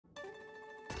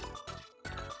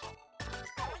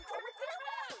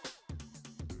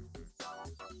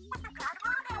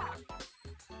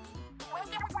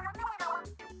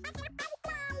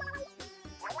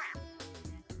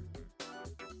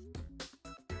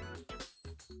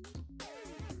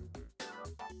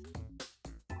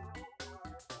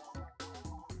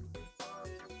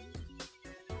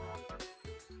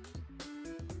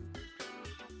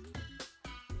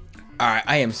Alright,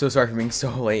 I am so sorry for being so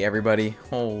late, everybody.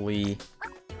 Holy.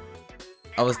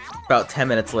 I was about 10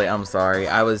 minutes late, I'm sorry.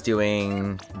 I was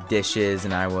doing dishes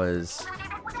and I was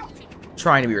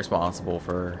trying to be responsible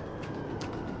for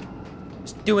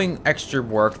just doing extra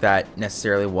work that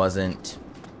necessarily wasn't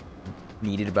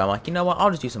needed, but I'm like, you know what,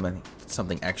 I'll just do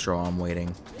something extra while I'm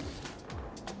waiting.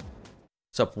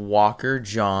 What's up, Walker,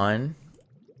 John?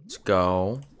 Let's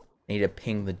go. I need to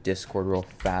ping the Discord real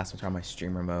fast. I'm turning on my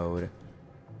streamer mode.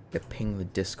 To ping the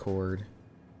Discord.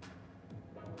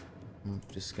 I'm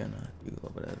just gonna do a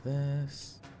little bit of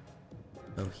this.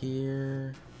 Go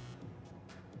here.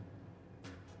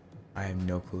 I have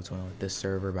no clue what's going on with this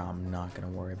server, but I'm not gonna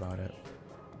worry about it.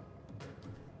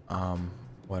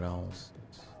 What else?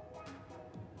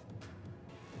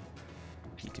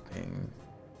 Need to ping.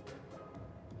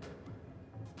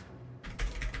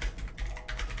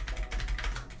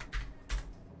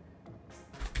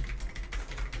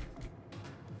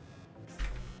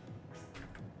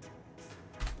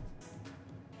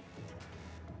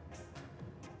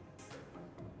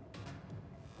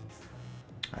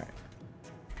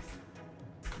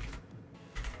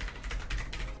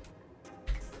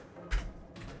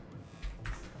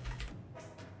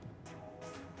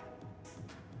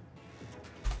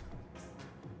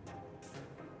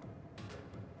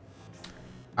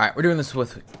 Alright, we're doing this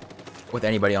with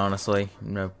anybody, honestly.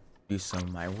 I'm gonna do some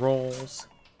of my rolls.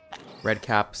 Red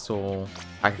capsule,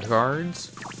 pack of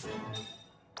cards.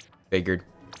 Figured.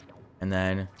 And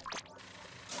then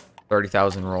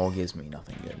 30,000 roll gives me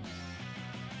nothing good.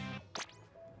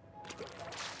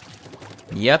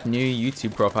 Yep, new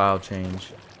YouTube profile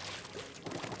change.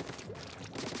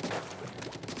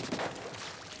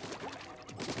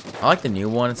 I like the new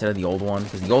one instead of the old one,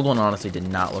 because the old one honestly did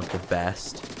not look the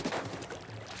best.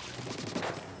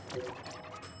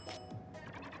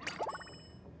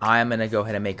 I'm gonna go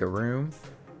ahead and make a room.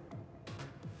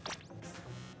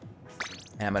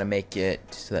 And I'm gonna make it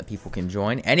so that people can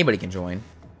join. Anybody can join.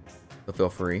 So feel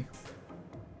free.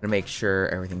 I'm gonna make sure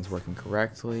everything's working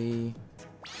correctly.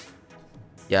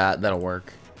 Yeah, that'll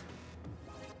work.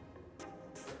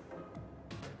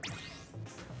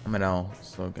 I'm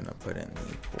also gonna put in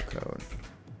the pool code.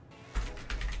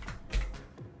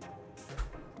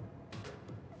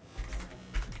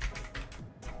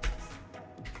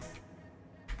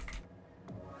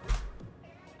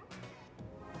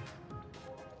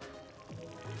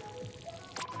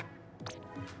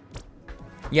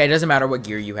 Yeah, it doesn't matter what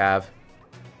gear you have.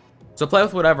 So play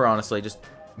with whatever, honestly. Just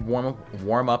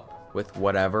warm up with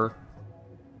whatever.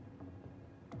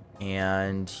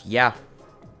 And yeah.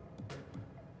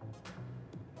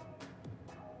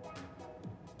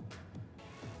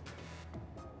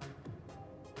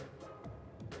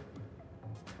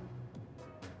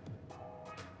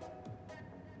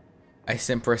 I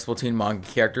simp for a Splatoon manga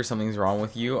character. Something's wrong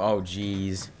with you. Oh,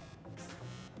 jeez.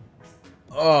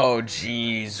 Oh,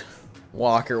 jeez.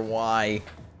 Walker, why?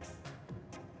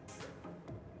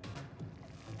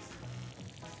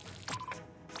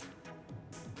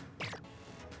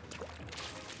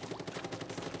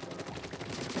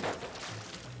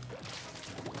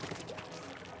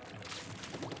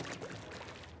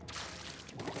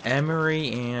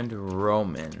 Emery and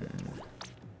Roman.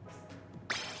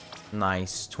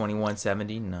 Nice.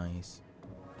 2170. Nice.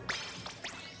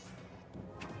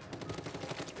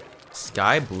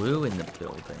 Sky Blue in the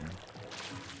building.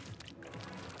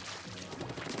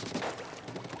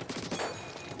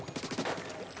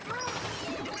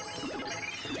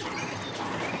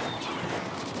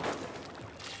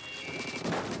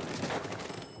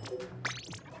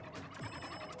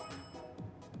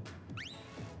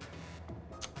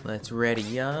 Let's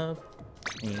ready up.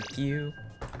 Thank you.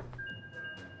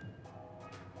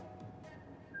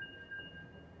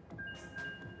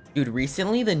 Dude,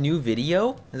 recently the new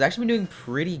video has actually been doing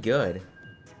pretty good.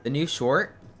 The new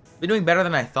short, been doing better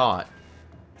than I thought.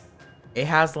 It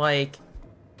has like,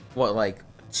 what, like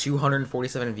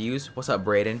 247 views? What's up,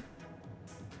 Brayden?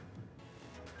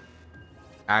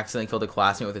 Accidentally killed a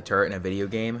classmate with a turret in a video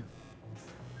game.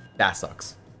 That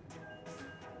sucks.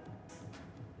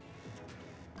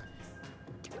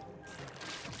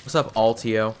 What's up,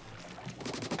 Altio?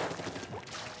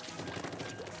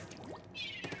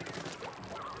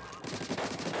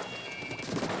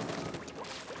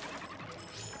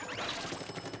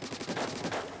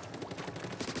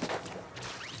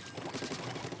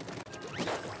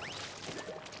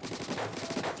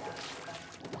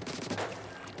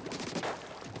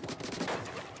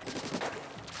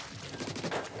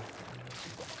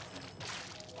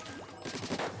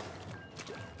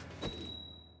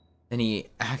 Then he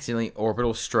accidentally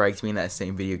orbital strikes me in that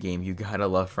same video game. You gotta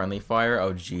love friendly fire.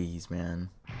 Oh, jeez, man.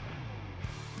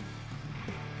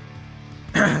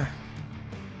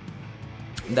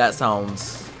 That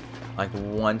sounds like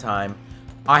one time.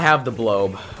 I have the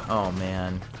Blobe. Oh,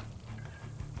 man.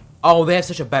 Oh, they have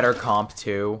such a better comp,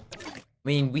 too. I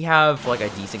mean, we have, like, a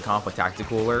decent comp with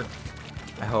Tacticooler.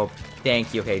 I hope.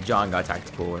 Thank you. Okay, John got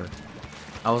Tacticooler.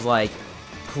 I was like,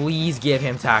 please give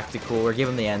him Tacticooler. Give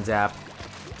him the end zap.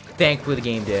 Thankfully, the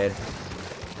game did.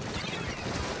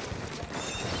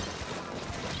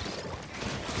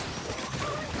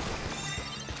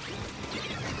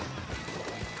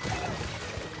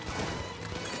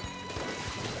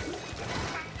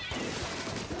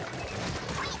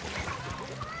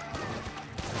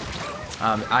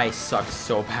 I suck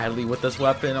so badly with this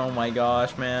weapon. Oh my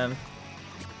gosh, man.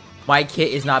 My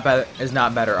kit is not better.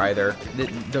 Either.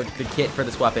 The kit for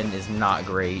this weapon is not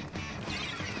great.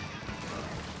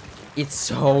 It's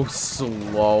so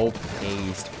slow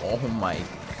paced. Oh my.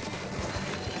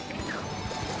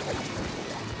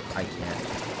 I can't.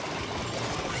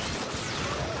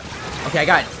 Okay, I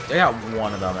got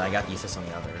one of them, and I got the assist on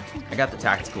the other. I got the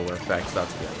tactical effect, so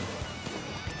that's good.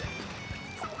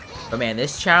 But man,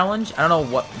 this challenge, I don't know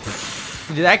what.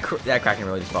 Did that Kraken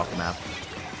really just fall off the map?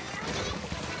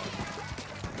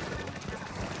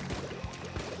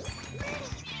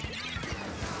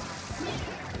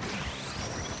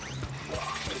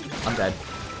 I'm dead.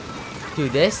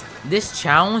 Dude, this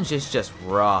challenge is just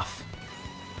rough.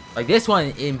 Like, this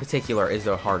one in particular is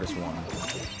the hardest one.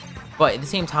 But at the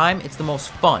same time, it's the most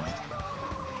fun.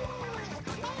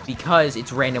 Because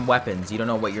it's random weapons. You don't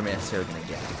know what you're necessarily going to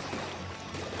get.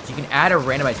 So you can add a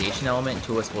randomization element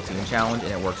to a Splatoon challenge,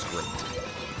 and it works great.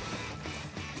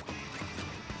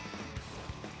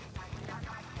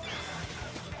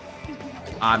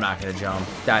 I'm not going to jump.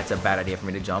 That's a bad idea for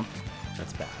me to jump.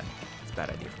 That's bad. It's a bad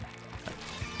idea for me.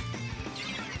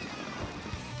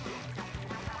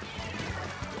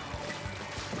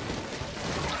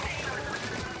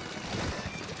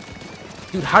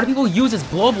 Dude, how do people use this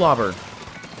blow blobber?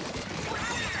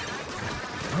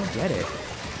 I don't get it.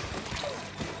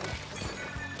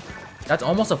 That's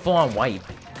almost a full-on wipe.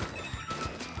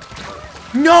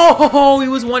 No! He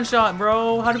was one shot,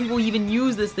 bro. How do people even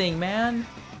use this thing, man?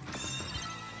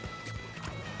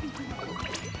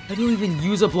 How do you even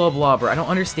use a blow blobber? I don't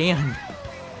understand.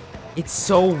 It's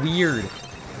so weird.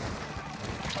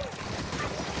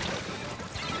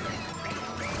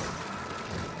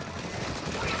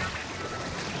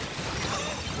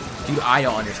 Dude, I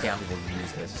don't understand how people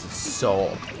use this.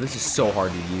 This is so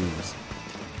hard to use.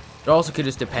 It also could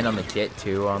just depend on the kit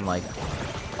too, on like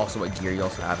also what gear you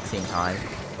also have at the same time.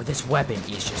 But this weapon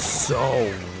is just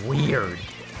so weird.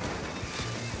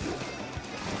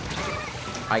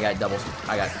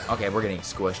 Okay, we're getting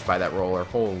squished by that roller.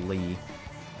 Holy.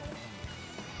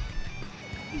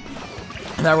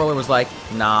 And that roller was like,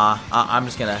 nah, I'm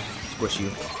just gonna squish you.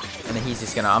 And then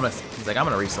he's like, I'm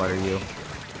gonna re-slaughter you.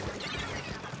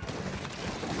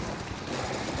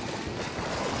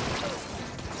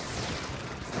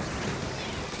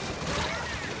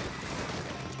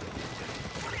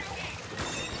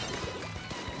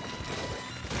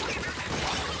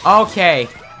 Okay.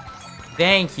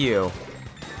 Thank you.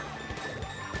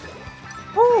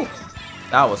 Woo!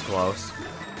 That was close.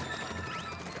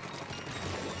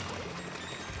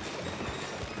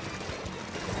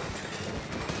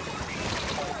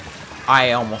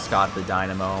 I almost got the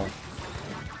dynamo.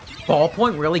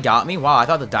 Ballpoint really got me? Wow, I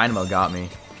thought the dynamo got me.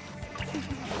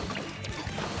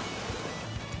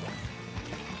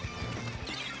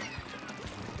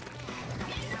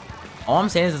 All I'm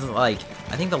saying is like,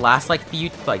 I think the last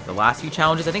few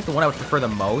challenges, I think the one I would prefer the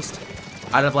most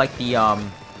out of like the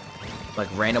like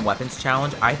random weapons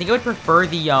challenge, I think I would prefer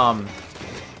the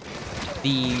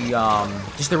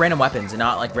just the random weapons and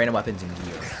not like random weapons and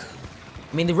gear.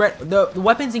 I mean, the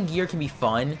weapons and gear can be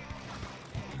fun,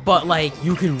 but like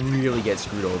you can really get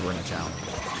screwed over in a challenge.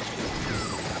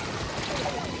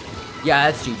 Yeah,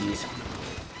 that's GG's.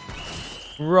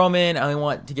 Roman, I only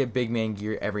want to get big man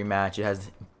gear every match. It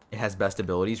has best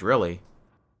abilities, really.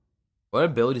 What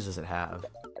abilities does it have?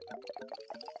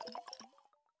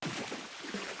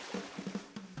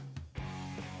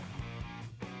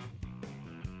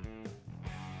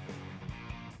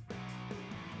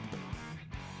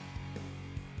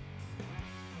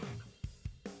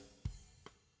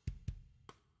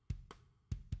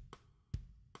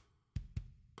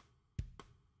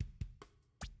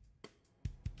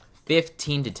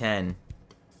 $15-10.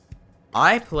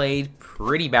 I played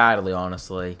pretty badly,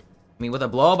 honestly. I mean, with a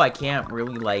blow-up, I can't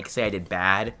really, like, say I did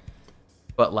bad.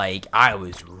 But, like, I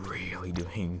was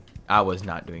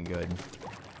not doing good.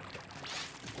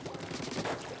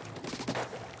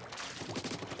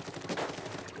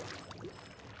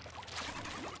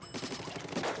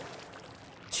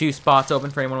 2 spots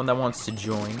open for anyone that wants to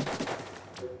join.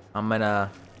 I'm gonna...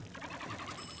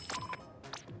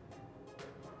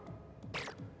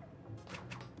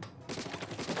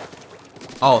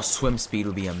 Oh, swim speed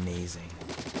would be amazing.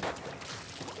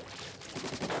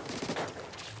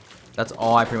 That's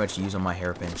all I pretty much use on my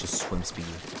hairpin, just swim speed.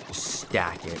 Just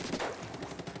stack it.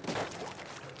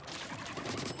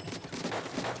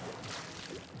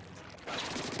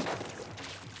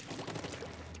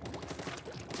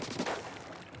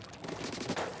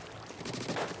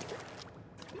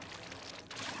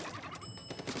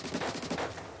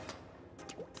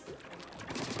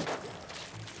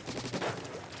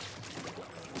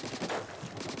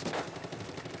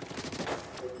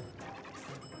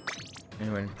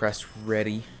 Anyone press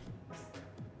ready.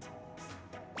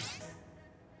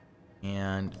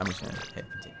 And I'm just gonna hit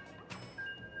continue.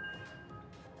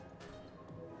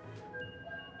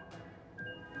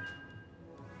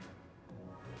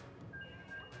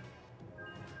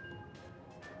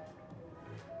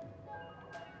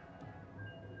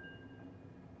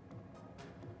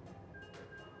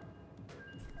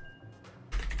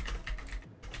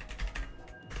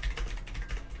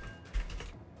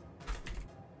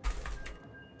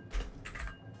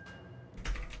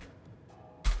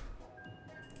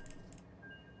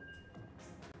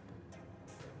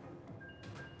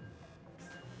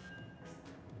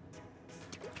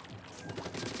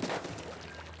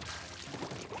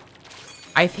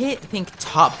 I've hit, I think,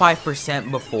 top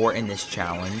 5% before in this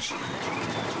challenge.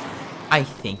 I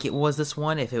think it was this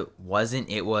one. If it wasn't,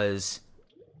 it was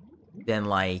then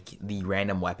like the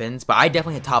random weapons. But I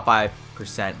definitely hit top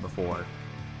 5% before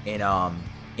in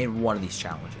one of these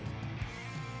challenges.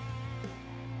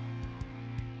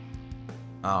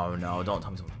 Oh no! Don't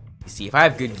tell me something. See, if I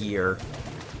have good gear,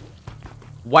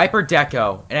 Wiper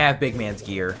Deco, and I have Big Man's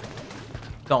gear.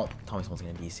 Don't tell me someone's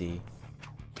gonna DC.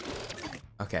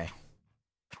 Okay.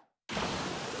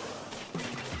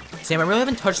 Sam, I really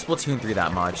haven't touched Splatoon 3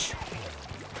 that much.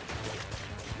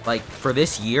 Like, for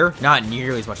this year, not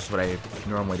nearly as much as what I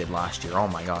normally did last year. Oh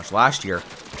my gosh, last year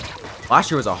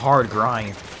was a hard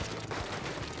grind.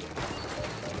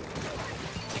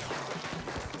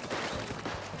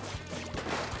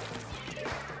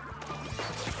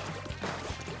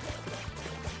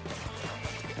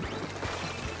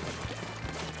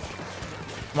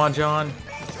 Come on, John.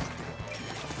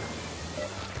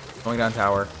 Going down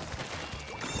tower.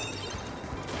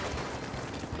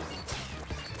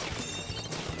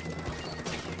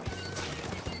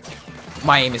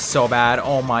 My aim is so bad.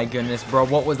 Oh my goodness, bro.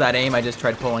 What was that aim I just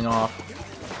tried pulling off?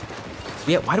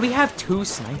 Yeah, why do we have 2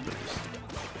 snipers?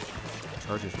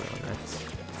 Chargers rail, that's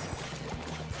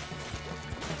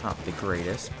not the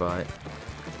greatest, but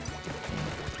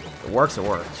it works, it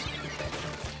works.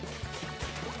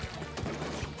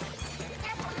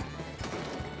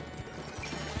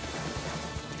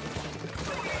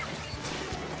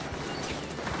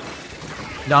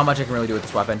 Not much I can really do with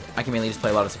this weapon. I can mainly just play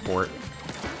a lot of support.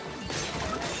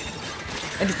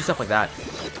 And just do stuff like that.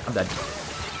 I'm dead.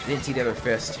 I didn't see the other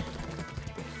fist.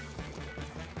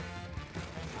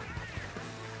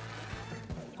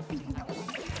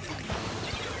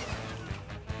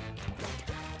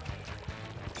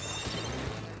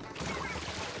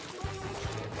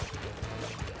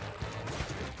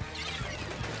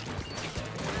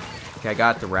 Okay, I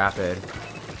got the rapid.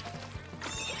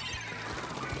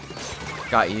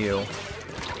 Got you.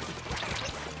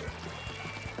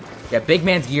 Yeah, Big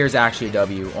Man's gear is actually a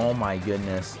W. Oh my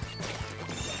goodness.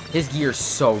 His gear's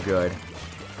so good.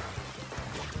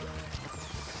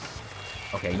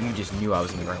 Okay, you just knew I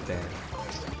was gonna be right there.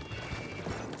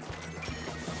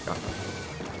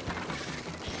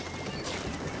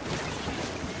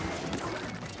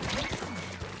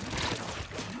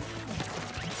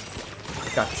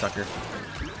 Got the sucker.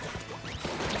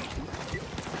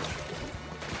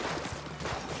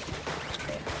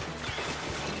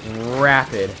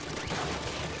 Rapid.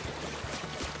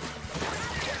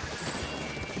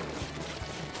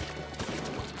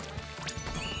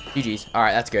 GG's.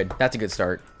 Alright, that's good. That's a good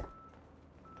start.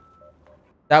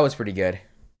 That was pretty good.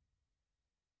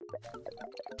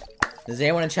 Does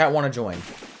anyone in chat want to join?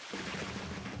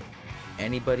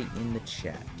 Anybody in the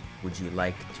chat, would you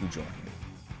like to join?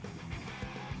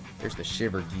 There's the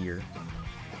shiver gear.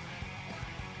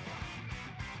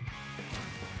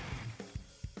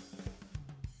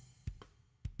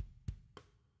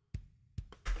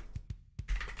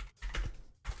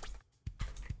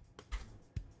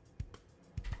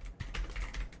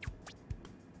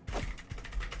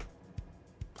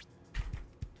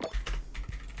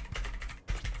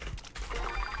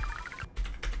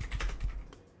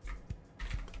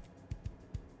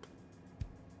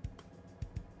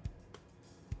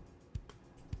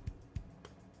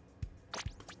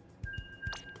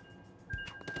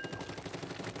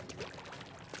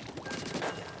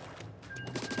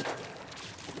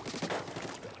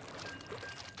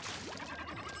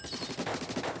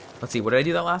 Let's see, what did I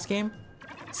do that last game?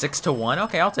 6-1?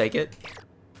 Okay, I'll take it.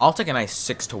 I'll take a nice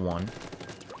 6-1.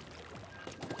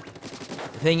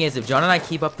 The thing is, if John and I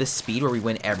keep up this speed where we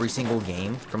win every single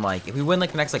game, from like, if we win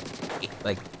like the next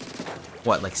like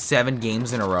 7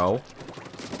 games in a row,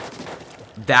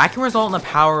 that can result in a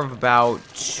power of about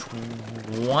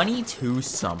 22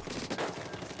 something.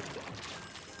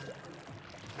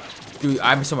 Dude,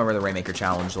 I still remember the Rainmaker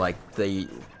challenge, like the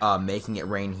making it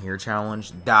rain here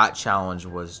challenge. That challenge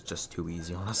was just too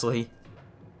easy, honestly.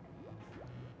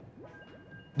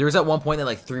 There was at one point that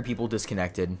like 3 people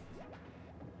disconnected.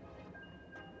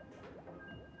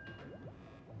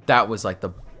 That was like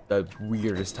the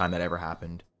weirdest time that ever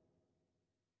happened.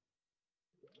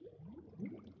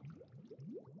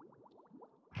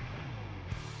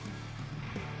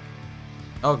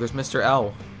 Oh, there's Mr.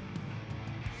 L.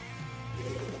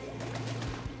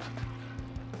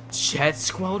 Jet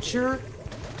Squelcher?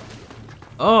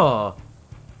 Oh.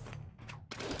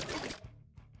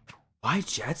 Why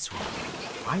Jet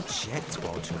Squelcher? Why Jet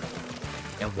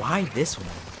Squelcher? And why this one?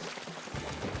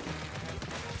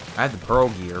 I have the Pearl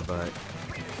gear, but...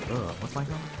 what's my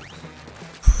gun?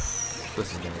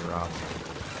 This is gonna be rough.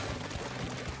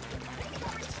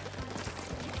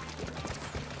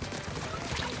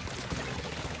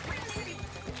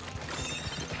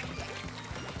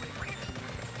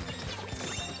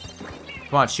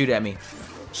 Come on, shoot at me.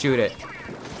 Shoot it.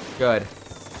 Good.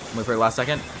 Wait for the last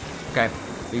second. Okay.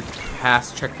 We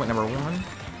passed checkpoint number 1. You know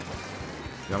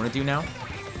what I'm gonna do now?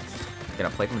 Gonna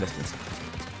play from distance.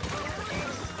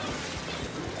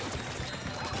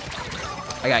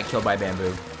 I got killed by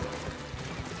bamboo.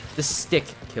 The stick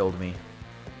killed me.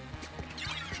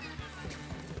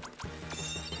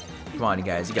 Come on, you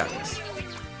guys. You got this.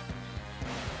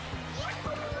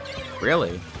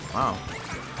 Really? Wow.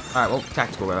 Alright, well,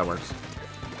 tactical, that works.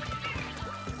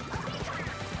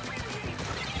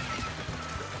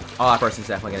 Oh, that person's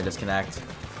definitely gonna disconnect.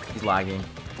 He's lagging.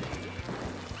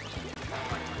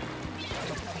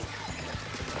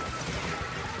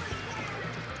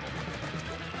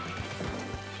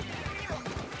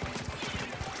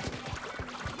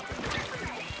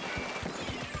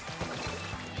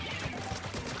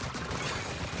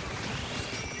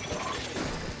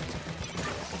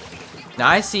 Now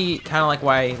I see kind of like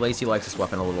why Lacey likes this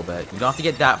weapon a little bit. You don't have to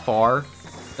get that far. You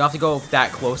don't have to go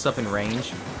that close up in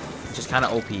range. It's just kind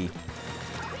of OP.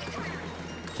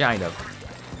 Kind of.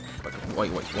 Wait,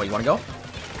 you want to go?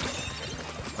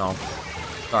 No.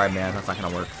 Sorry, man. That's not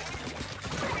going to work.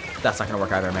 That's not going to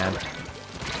work either, man.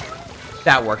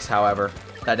 That works, however.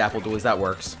 That Dapple Dualies, that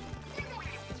works.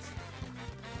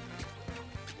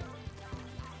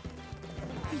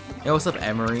 Yo, what's up,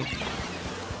 Emery?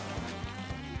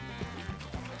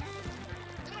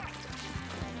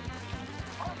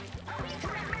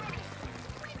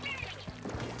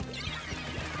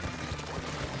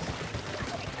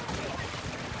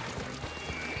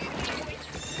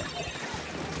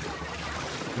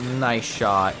 Nice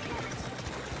shot.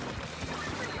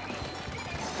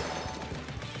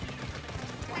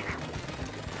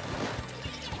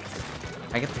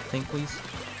 I get the thing, please?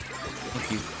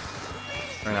 Thank you.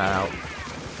 Turn that out.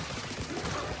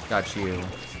 Got you.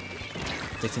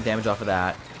 Take some damage off of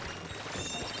that.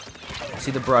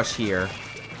 See the brush here.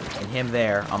 And him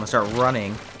there. I'm gonna start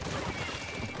running.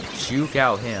 Juke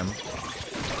out him.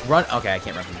 Run. Okay, I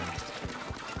can't run from him.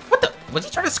 Was he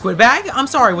trying to squid bag? I'm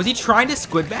sorry, was he trying to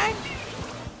squid bag?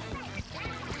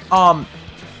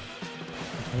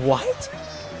 What?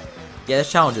 Yeah, this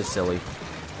challenge is silly.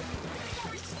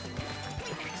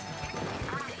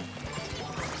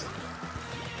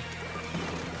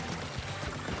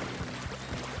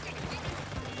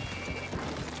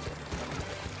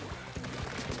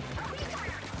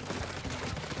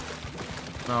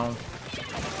 No.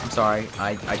 I'm sorry,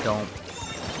 I don't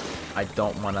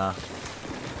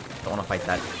wanna fight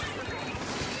that.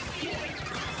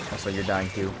 Also, you're dying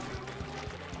too.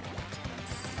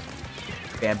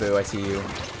 Bamboo, I see you.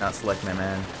 Not slick, my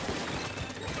man.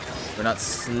 You're not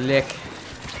slick.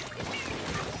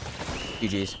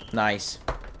 GG's. Nice.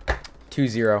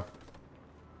 2-0.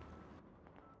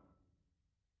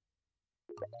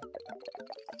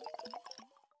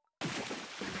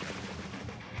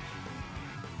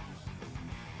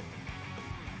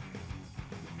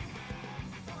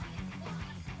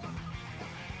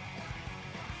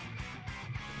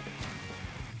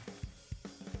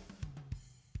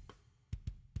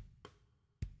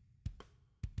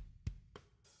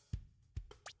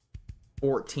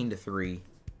 (14-3).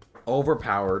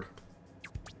 Overpowered.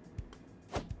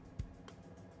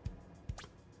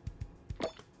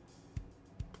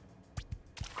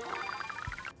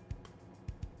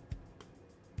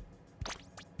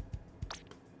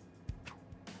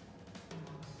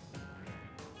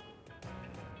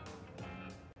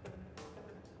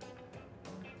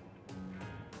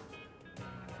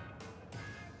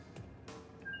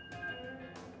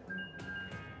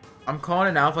 I'm calling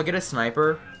it now. If I get a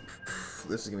sniper,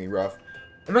 this is gonna be rough.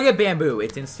 If I get bamboo,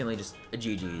 it's instantly just a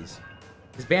GG's.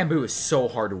 Because bamboo is so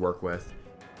hard to work with.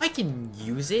 I can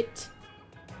use it,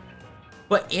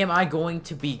 but am I going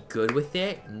to be good with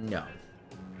it? No.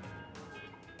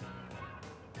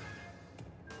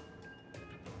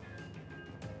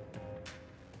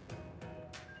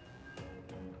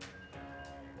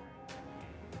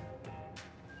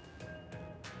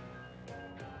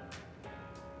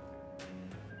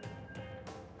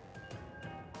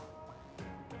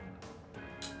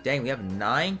 Dang, we have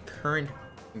 9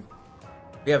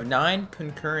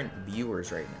 concurrent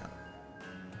viewers right now.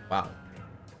 Wow.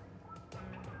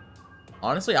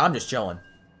 Honestly, I'm just chilling.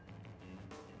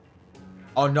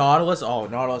 Oh, Nautilus. Oh,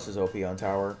 Nautilus is OP on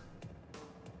tower.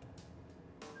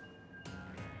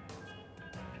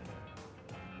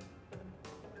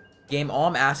 Game, all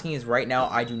I'm asking is right now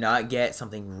I do not get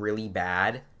something really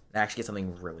bad and actually get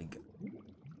something really good.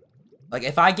 Like,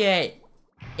 if I get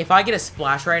a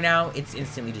splash right now, it's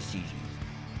instantly just GG.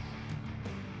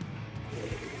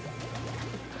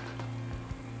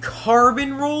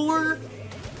 Carbon roller?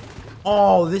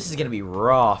 Oh, this is gonna be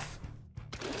rough.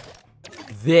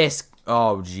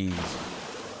 Oh jeez.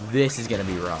 This is gonna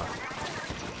be rough.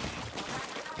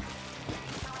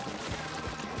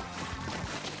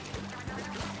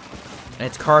 And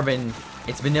it's carbon,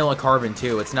 it's vanilla carbon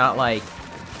too. It's not like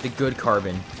the good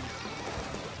carbon.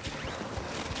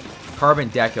 Carbon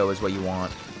deco is what you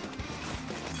want.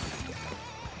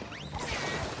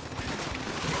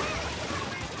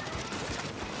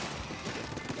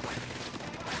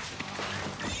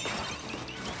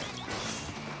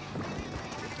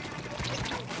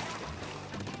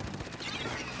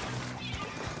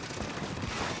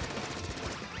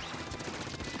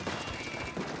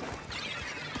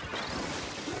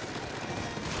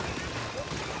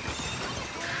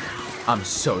 I'm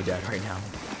so dead right now.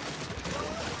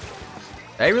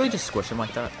 Did I really just squish him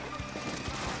like that?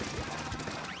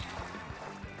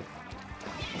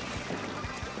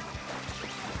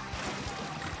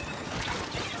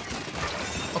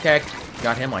 Okay,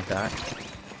 got him like that.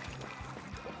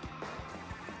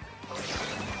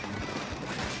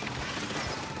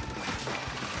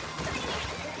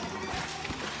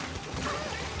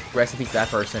 Rest in peace to that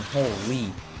person.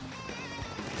 Holy.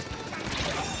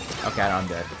 Okay, I'm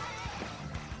dead.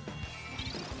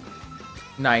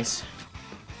 Nice.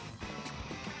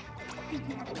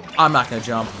 I'm not gonna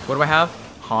jump. What do I have?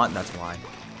 Haunt, that's why.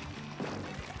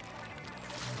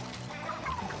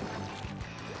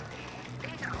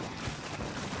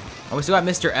 Oh, we still got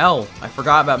Mr. L. I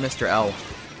forgot about Mr. L.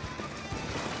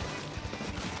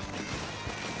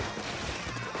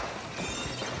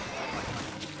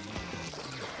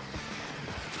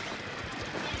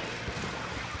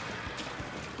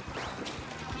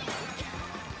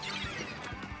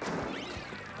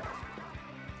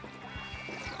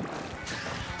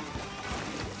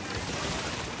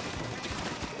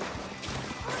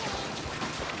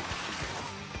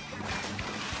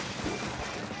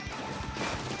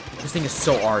 This thing is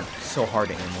so hard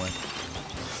to aim with.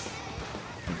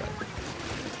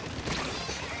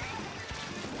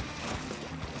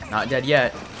 Not dead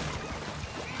yet.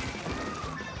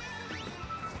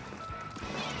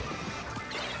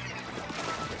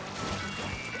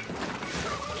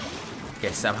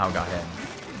 Okay, somehow got hit.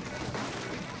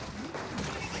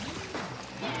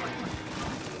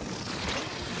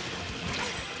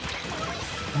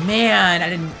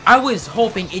 Man, I was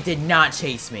hoping it did not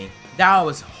chase me. That I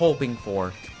was hoping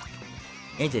for.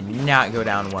 It did not go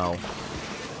down well.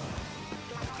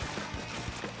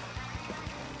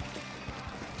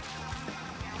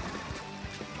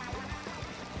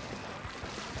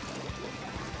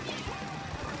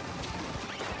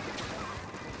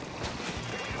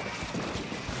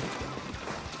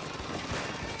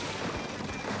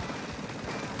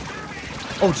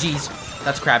 Oh jeez,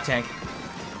 that's Crab Tank.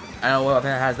 I don't know what weapon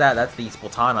has that. That's the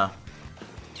Splatoon.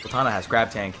 Splatoon has Crab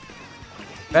Tank.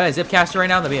 If I had a Zipcaster right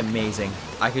now, that'd be amazing.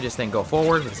 I could just then go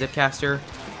forward with Zipcaster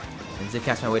and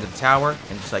Zipcast my way to the tower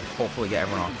and just like hopefully get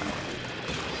everyone off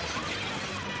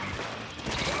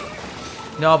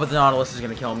tower. No, but the Nautilus is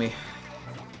gonna kill me.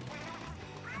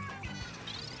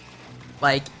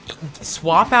 Like,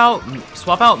 swap out me.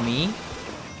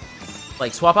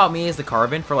 Like, swap out me as the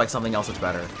Carbon for like something else that's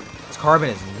better. Because Carbon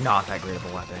is not that great of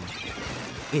a weapon.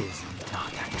 It is not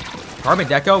that good. Carbon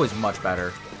Deco is much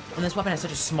better. And this weapon has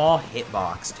such a small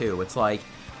hitbox, too. It's like,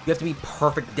 you have to be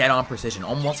perfect, dead-on precision.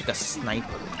 Almost like a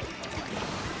sniper.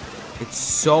 It's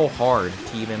so hard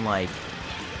to even, like,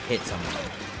 hit someone.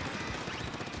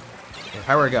 If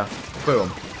I were to go, boom.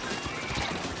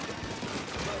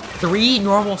 3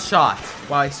 normal shots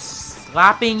while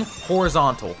slapping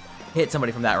horizontal hit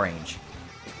somebody from that range.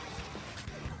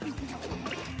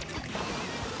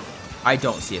 I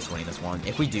don't see us winning this one.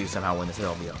 If we do somehow win this,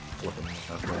 it'll be a flipping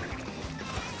miracle.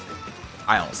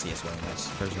 I don't see us winning this.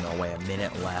 There's no way. A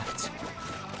minute left.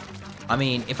 I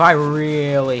mean, if I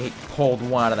really pulled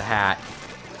one out of the hat,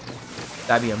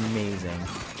 that'd be amazing.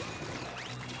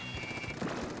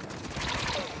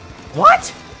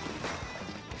 What?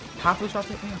 Half of the shots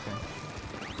hit me? Okay.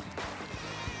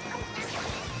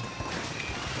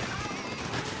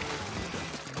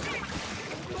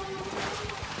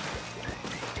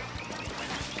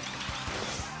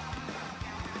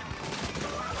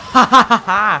 Ha ha ha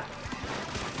ha!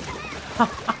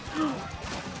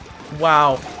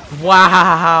 Wow.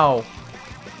 Wow!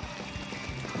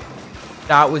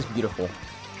 That was beautiful.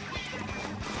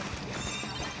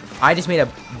 I just made a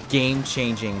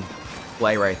game-changing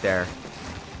play right there.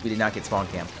 We did not get spawn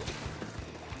camp.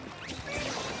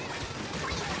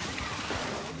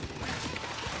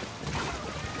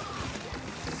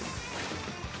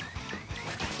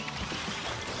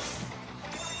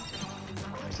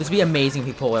 This would be amazing if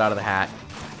we pull it out of the hat.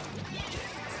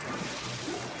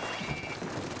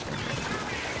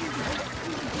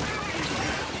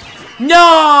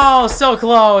 No! So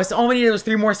close! All we needed was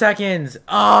 3 more seconds.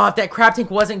 Oh, if that crab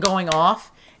tank wasn't going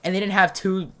off and they didn't have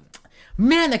 2...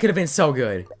 Man, that could have been so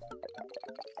good.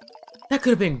 That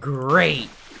could have been great.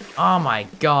 Oh my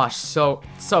gosh, so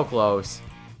close.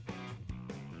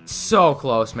 So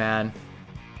close, man.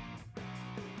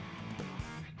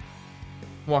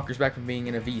 Walker's back from being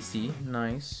in a VC.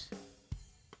 Nice.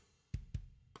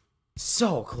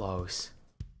 So close.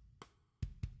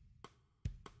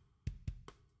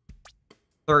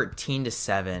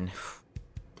 13-7.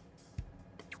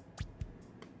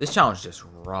 This challenge is just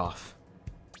rough.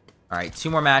 Alright, 2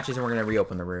 more matches and we're gonna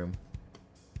reopen the room.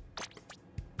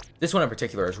 This one in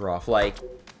particular is rough. Like,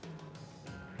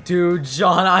 dude,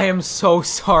 John, I am so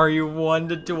sorry.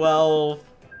 1-12.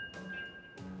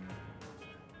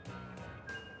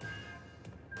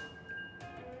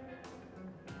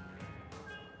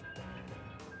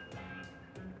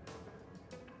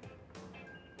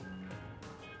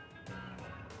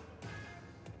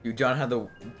 Dude, John had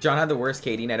the worst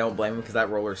KD, and I don't blame him because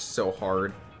that roller's so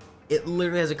hard. It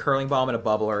literally has a curling bomb and a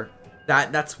bubbler.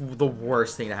 That's the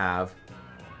worst thing to have.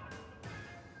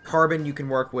 Carbon you can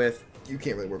work with. You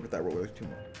can't really work with that roller too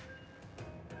much.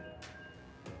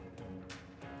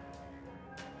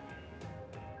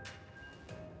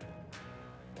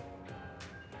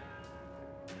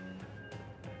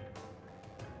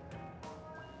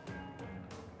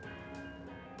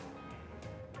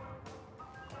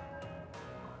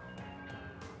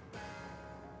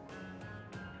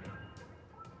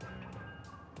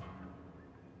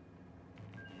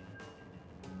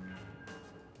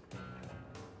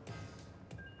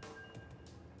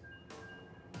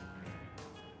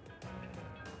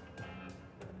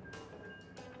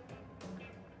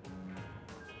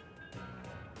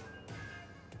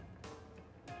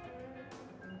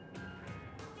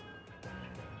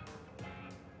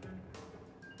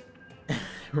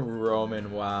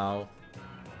 Roman, wow.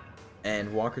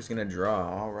 And Walker's gonna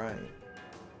draw, alright.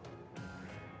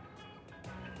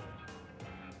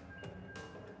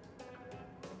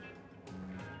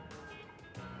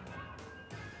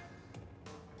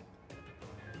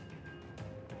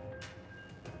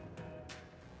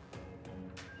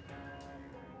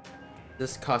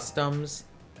 This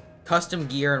custom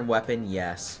gear and weapon,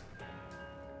 yes.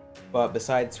 But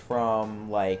besides from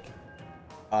like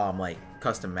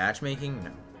custom matchmaking,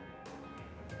 no.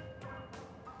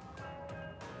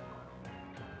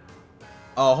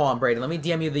 Oh, hold on, Brayden. Let me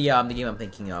DM you the game I'm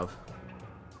thinking of.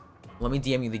 Let me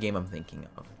DM you the game I'm thinking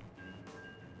of.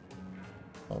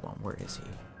 Hold on, where is he?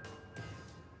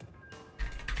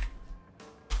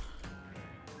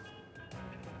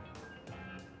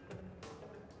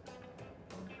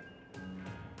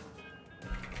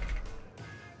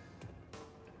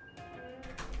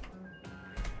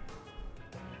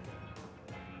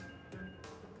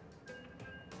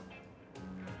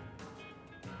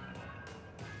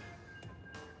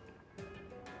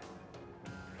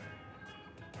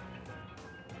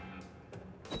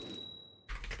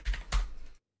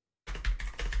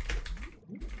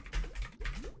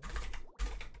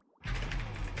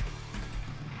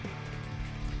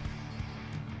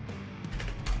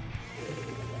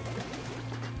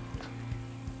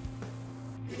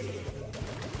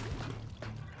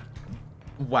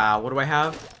 Wow, what do I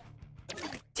have?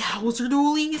 Towser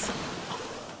dualies?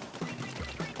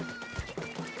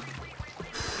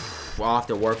 Well, I'll have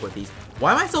to work with these.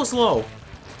 Why am I so slow?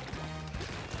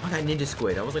 I got ninja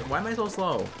squid. I was like, why am I so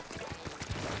slow?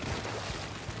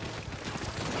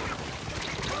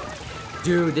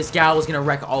 Dude, this gal is gonna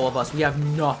wreck all of us. We have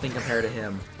nothing compared to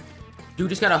him. Dude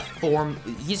just got a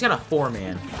he's got a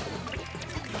 4-man.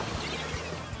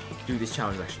 Dude, this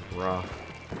challenge is actually rough.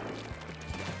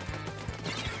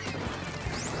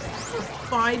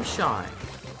 5-shot.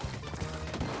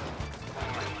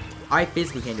 I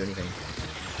physically can't do anything.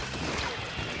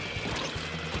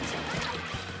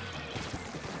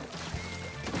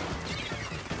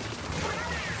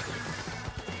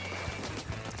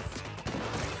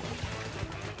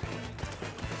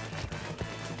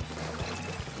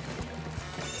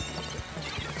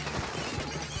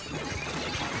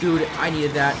 Dude, I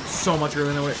needed that so much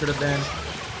earlier than what it should have been.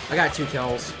 I got 2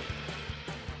 kills.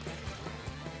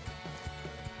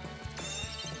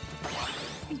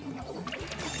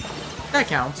 That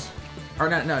counts. Or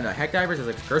no. Heck divers is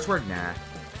a curse word? Nah.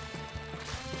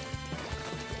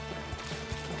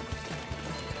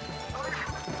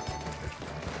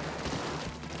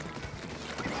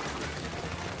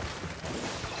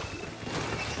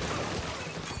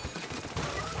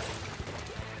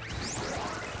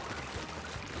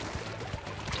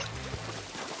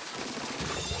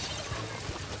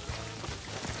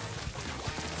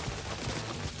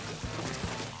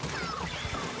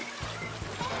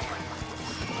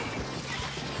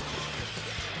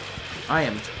 I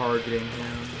am targeting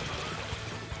him.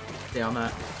 Stay on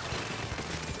that.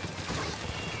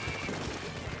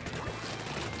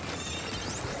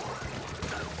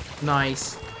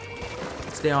 Nice.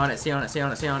 Stay on it, stay on it, stay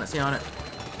on it, stay on it, stay on it.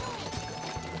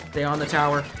 Stay on the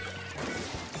tower.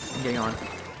 I'm getting on.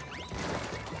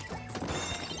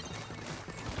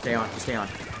 Stay on, just stay on.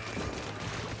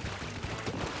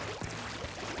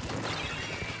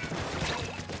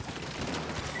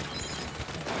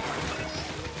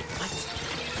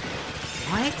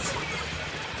 What?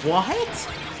 What?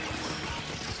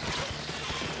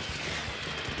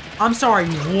 I'm sorry,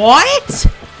 what?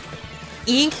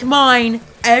 Ink mine.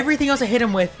 Everything else I hit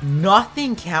him with,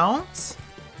 nothing counts?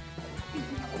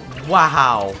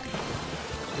 Wow.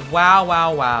 Wow,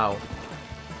 wow, wow.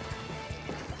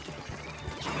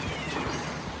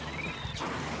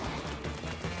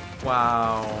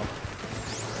 Wow.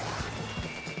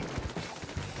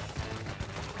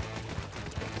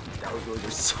 Those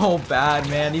are so bad,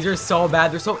 man. These are so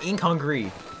bad. They're so ink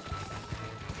hungry.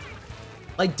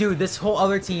 Like, dude, this whole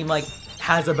other team, like,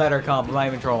 has a better comp. I'm not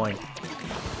even trolling.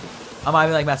 I'm not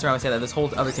even, like, messing around and saying that. This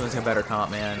whole other team has a better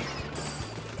comp, man.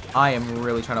 I am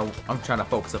really trying to, I'm trying to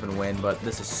focus up and win, but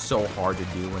this is so hard to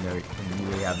do when you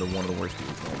really have one of the worst teams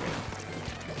in the game.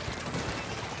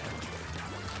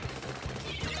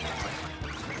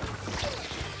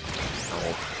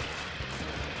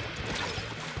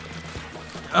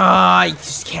 I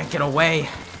just can't get away.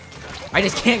 I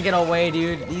just can't get away,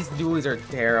 dude. These duels are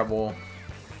terrible.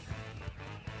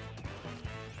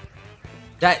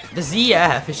 The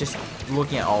ZF is just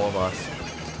looking at all of us.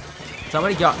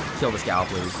 Somebody kill this gal,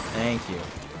 please. Thank you.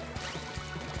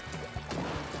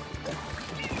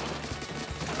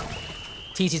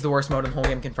 TC's the worst mode in the whole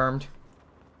game, confirmed.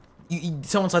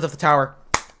 Someone slides off the tower.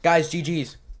 Guys,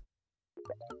 GG's.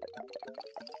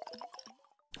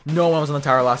 No one was on the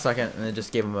tower last second, and it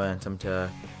just gave him momentum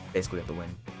to basically have the win.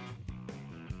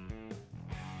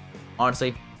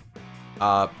 Honestly,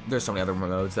 there's so many other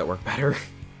modes that work better.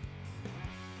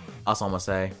 That's all I'm gonna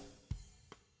say.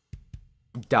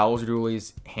 Dowser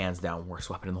Dooley's hands down worst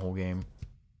weapon in the whole game.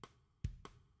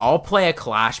 I'll play a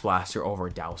Clash Blaster over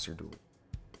a Dowser Dooley.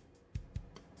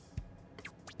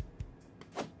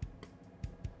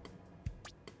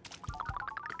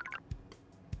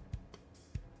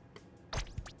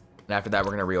 And after that,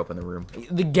 we're gonna reopen the room.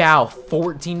 The gal,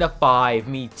 14-5,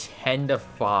 me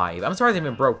 10-5. I'm surprised I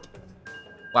even broke.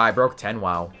 Wow, I broke 10.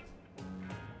 Wow.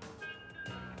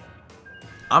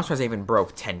 I'm surprised I even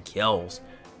broke 10 kills.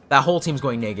 That whole team's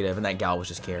going negative, and that gal was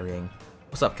just carrying.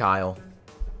 What's up, Kyle?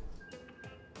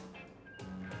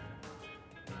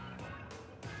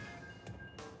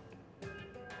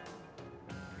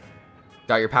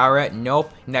 Got your power at?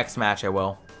 Nope. Next match I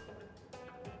will.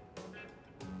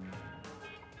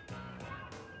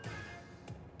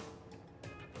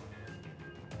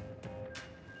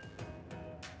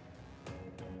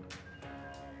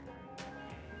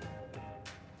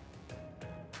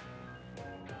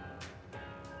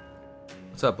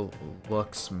 What's up,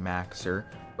 Looks Maxer?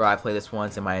 Bro, I played this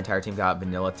once and my entire team got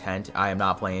Vanilla Tent. I am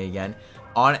not playing it again.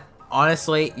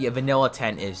 Honestly, yeah, Vanilla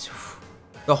Tent is...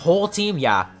 The whole team,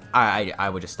 yeah, I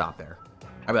would just stop there.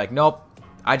 I'd be like, nope,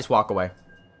 I just walk away.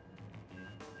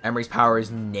 Emery's power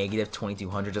is negative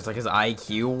 2200, just like his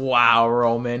IQ. Wow,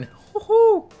 Roman.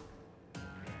 Woohoo!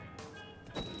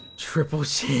 Triple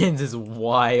chins is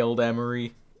wild,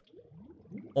 Emery.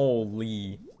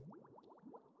 Holy.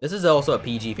 This is also a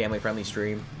PG family-friendly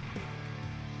stream.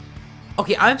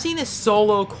 Okay, I'm seeing this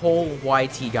solo Cole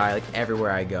YT guy like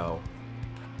everywhere I go.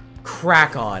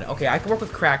 Crack on. Okay, I can work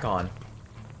with crack on.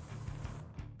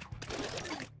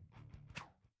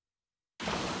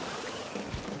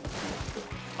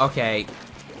 Okay.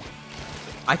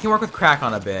 I can work with crack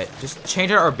on a bit. Just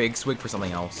change out our big swig for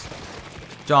something else.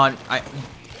 John,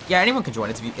 yeah, anyone can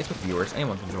join. It's with viewers.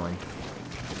 Anyone can join.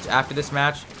 So after this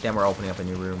match, then we're opening up a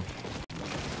new room.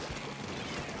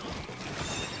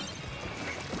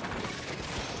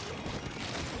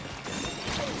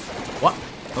 What?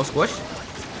 No squish?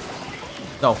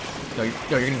 No,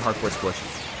 you're getting hardcore squish.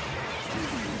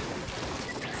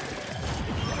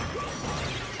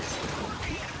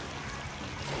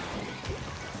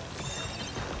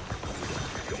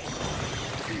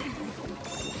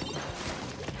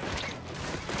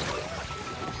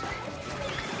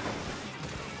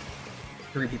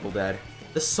 Three people dead.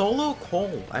 The solo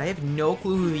Cole. I have no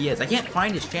clue who he is. I can't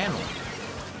find his channel.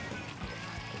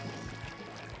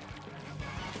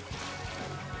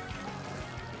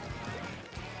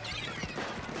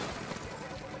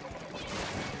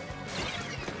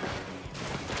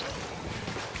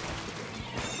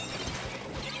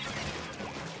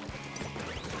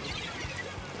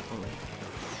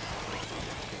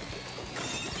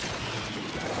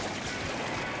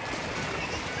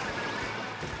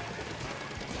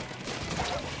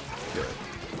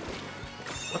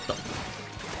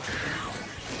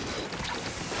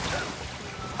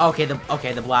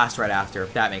 Okay, the blast right after.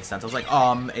 That makes sense. I was like,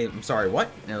 I'm sorry, what?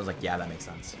 And I was like, yeah, that makes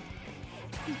sense.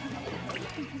 B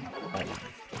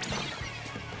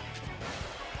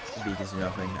gives me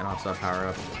nothing. I don't have to power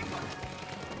up.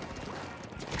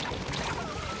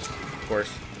 Of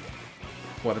course.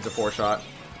 Weapon's a 4-shot.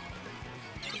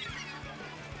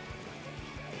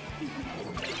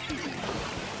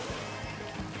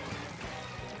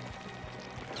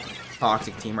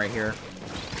 Toxic team right here.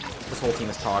 This whole team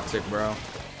is toxic, bro.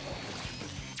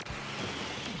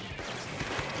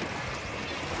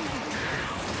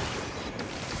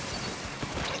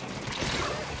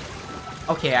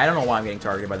 Okay, I don't know why I'm getting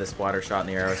targeted by the splatter shot and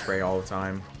the arrow spray all the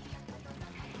time.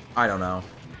 I don't know.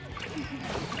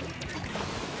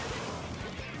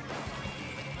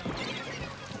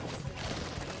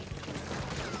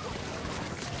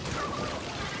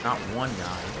 Got one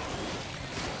guy.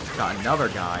 Got another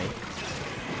guy.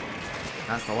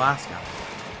 That's the last guy.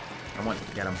 I want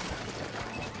to get him.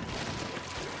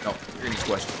 No, you're gonna be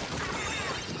squished.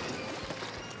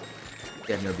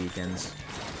 They have no beacons.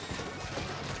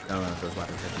 I don't know if those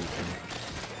weapons have beacons.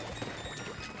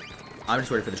 I'm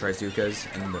just waiting for the Trizukas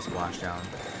and then the splashdown.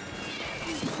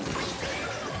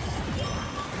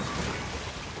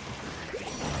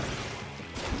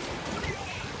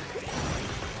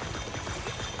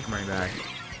 I'm running back.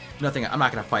 Nothing. I'm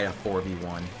not gonna fight a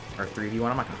 4v1 or 3v1.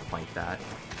 I'm not gonna fight that.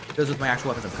 If those with my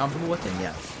actual weapons I'm comfortable with, then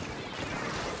yes.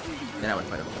 Then I would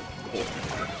fight a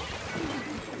 4v1.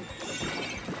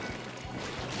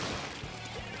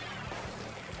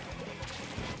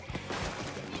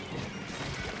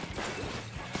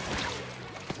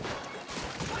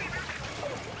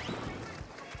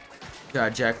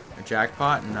 Got a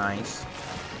jackpot, nice.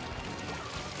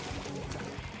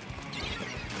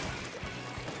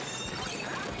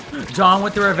 John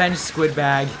with the revenge squid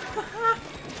bag.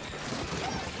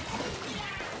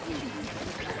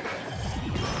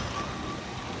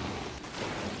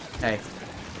 Hey.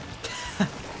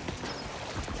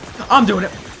 I'm doing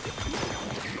it.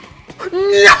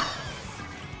 No!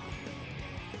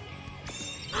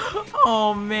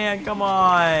 Oh man, come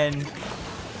on.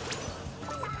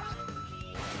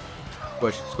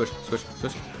 Squish, squish, squish,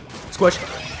 squish. Squish.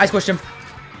 I squished him.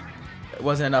 It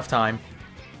wasn't enough time.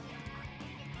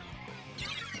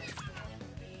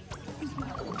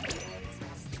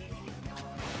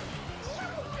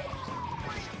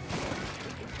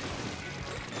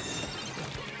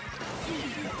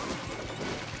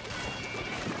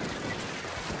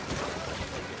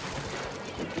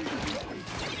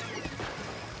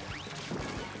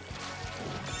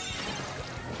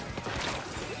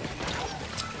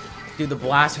 Dude, the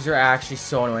blasters are actually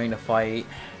so annoying to fight.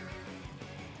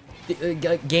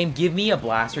 Game, give me a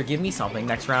blaster. Give me something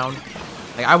next round.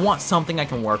 Like, I want something I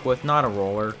can work with, not a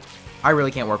roller. I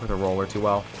really can't work with a roller too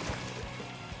well.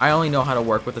 I only know how to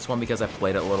work with this one because I've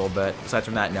played it a little bit. Aside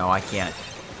from that, no, I can't.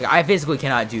 Like, I physically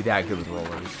cannot do that good with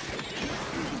rollers.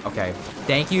 Okay,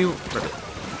 thank you for...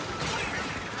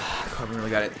 Carbon really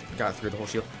got through the whole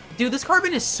shield. Dude, this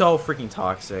Carbon is so freaking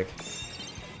toxic.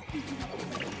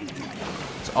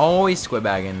 Always squid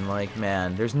bagging, like,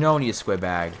 man, there's no need to squid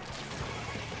bag.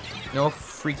 No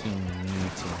freaking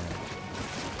need to.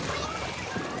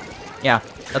 Yeah,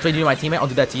 that's what you do to my teammate. I'll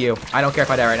do that to you. I don't care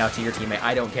if I die right now to your teammate.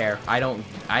 I don't care. I don't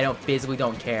physically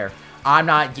don't care. I'm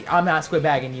not squid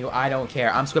bagging you. I don't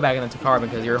care. I'm squid bagging the Carbon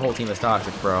because your whole team is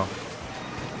toxic, bro.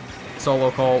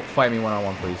 Solo Cole, fight me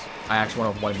one-on-one, please. I actually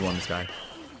want to 1v1 this guy.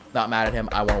 Not mad at him.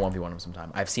 I want to 1v1 him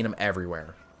sometime. I've seen him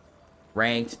everywhere.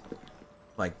 Ranked,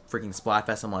 like freaking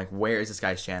Splatfest. I'm like, where is this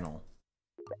guy's channel?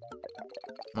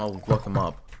 I'll look him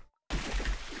up.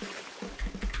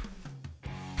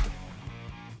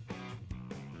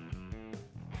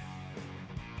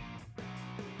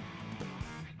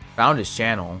 Found his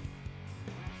channel.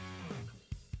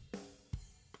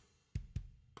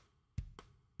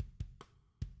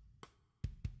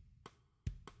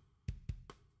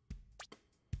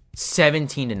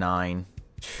 $17-9.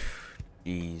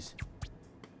 Jeez.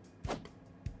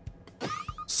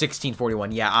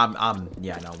 1641. Yeah,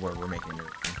 yeah, no, we're making a new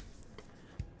room.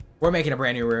 We're making a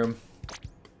brand new room.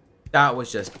 That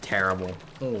was just terrible.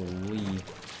 Holy.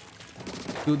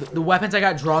 Dude, the weapons I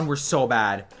got drawn were so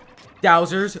bad.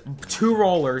 Dowsers, 2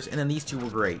 rollers, and then these 2 were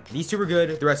great. These 2 were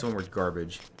good, the rest of them were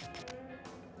garbage.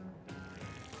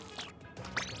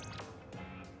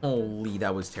 Holy,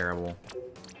 that was terrible.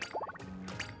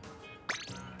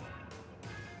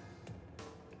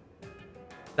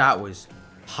 That was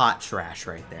hot trash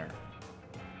right there.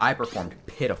 I performed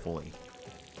pitifully.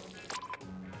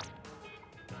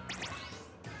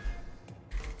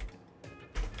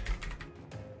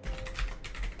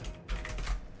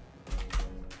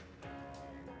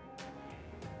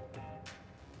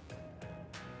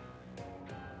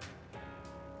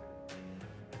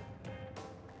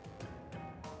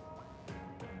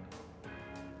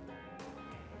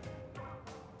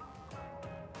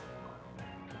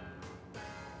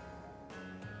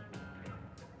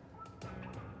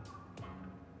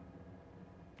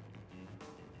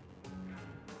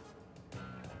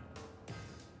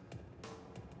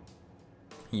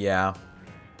 Yeah.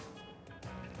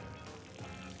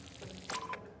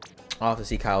 I'll have to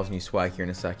see Kyle's new swag here in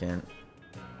a second.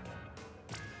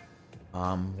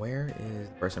 Where is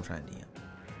the person I'm trying to DM?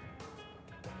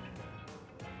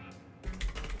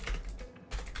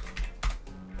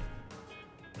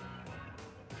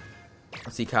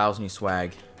 Let's see Kyle's new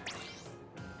swag.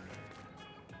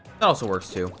 That also works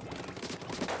too.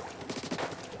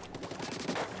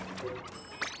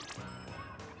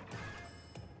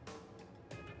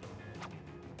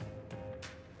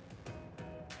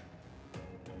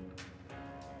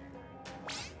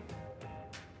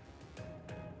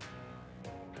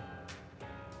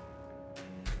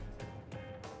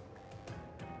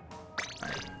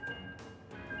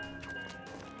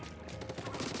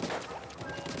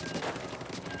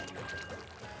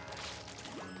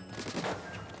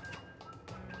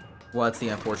 What's the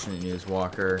unfortunate news,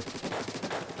 Walker?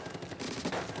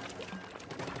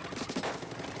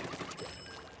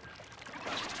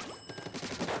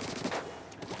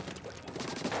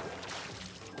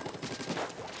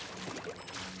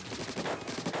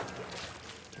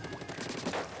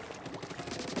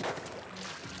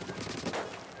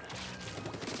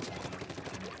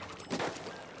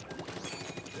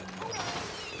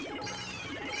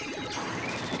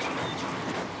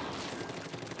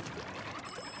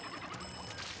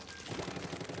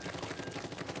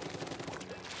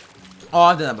 Oh,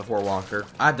 I've done that before, Walker.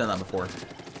 I've done that before.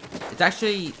 It's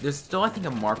actually, there's still, I think, a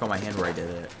mark on my hand where I did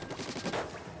it.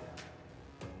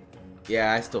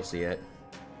 Yeah, I still see it.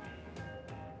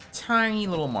 Tiny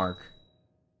little mark.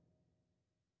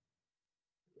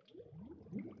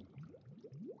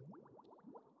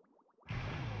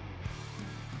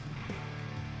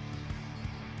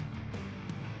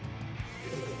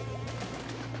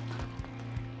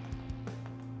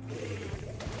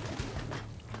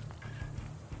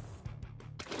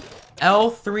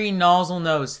 L3 nozzle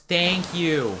nose, thank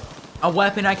you. A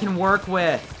weapon I can work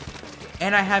with.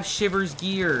 And I have Shiver's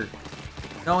gear.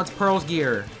 No, it's Pearl's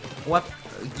gear. What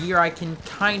gear I can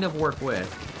kind of work with.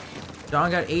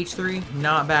 John got H3,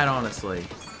 not bad honestly.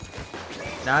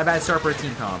 Not a bad start for a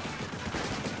team comp.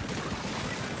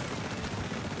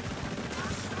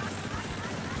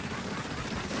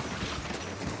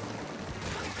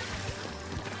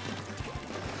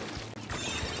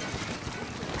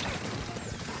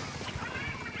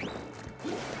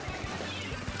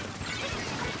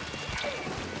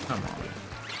 Come on.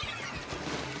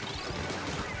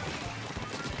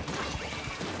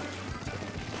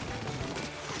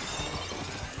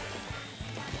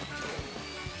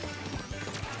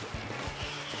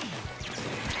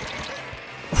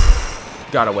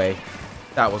 Got away.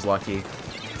 That was lucky.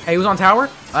 Hey, he was on tower?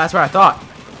 Oh, that's what I thought.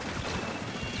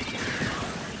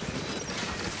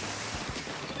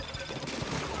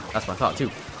 That's what I thought too.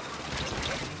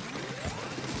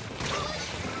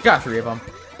 Got 3 of them.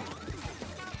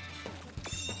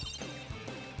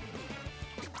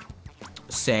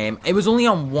 Same. It was only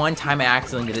on one time I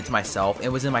accidentally did it to myself. It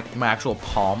was in my actual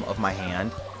palm of my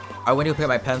hand. I went to pick up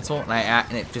my pencil,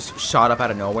 and it just shot up out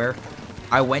of nowhere.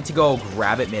 I went to go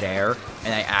grab it midair,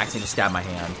 and I accidentally just stabbed my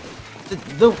hand.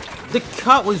 The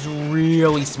cut was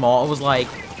really small. It was like,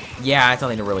 yeah, it's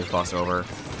nothing to really fuss over.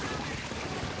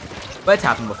 But it's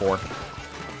happened before.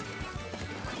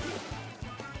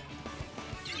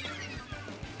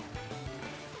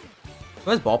 Who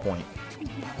has ballpoint?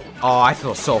 Oh, I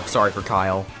feel so sorry for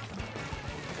Kyle.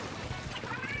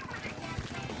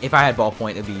 If I had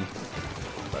ballpoint, it'd be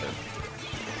better.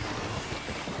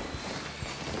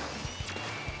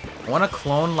 I want to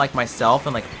clone like myself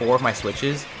and like 4 of my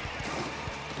switches.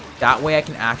 That way I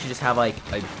can actually just have like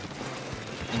a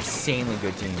insanely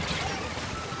good team.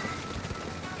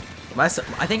 I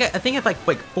think if like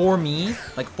 4 me,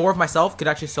 like 4 of myself could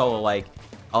actually solo like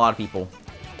a lot of people.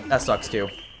 That sucks too.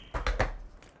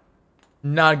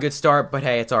 Not a good start, but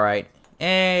hey, it's alright.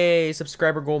 Hey,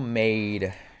 subscriber goal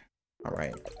made.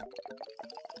 Alright.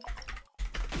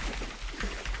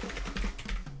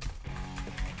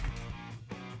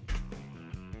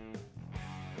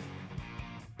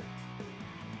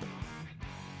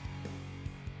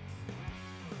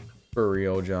 For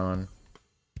real, John.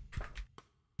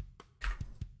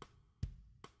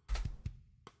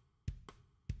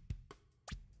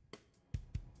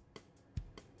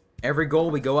 Every goal,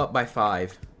 we go up by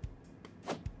 5.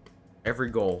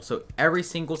 Every goal. So every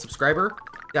single subscriber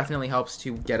definitely helps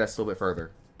to get us a little bit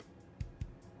further.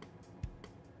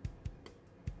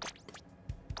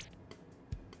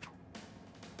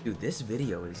 Dude, this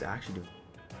video is actually doing...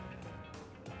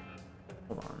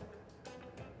 Hold on.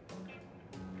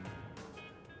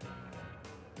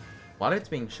 A lot of it's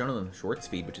being shown on the short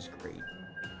speed, which is great.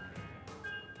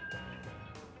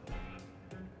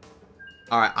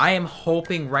 Alright, I am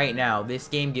hoping right now this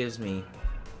game gives me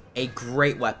a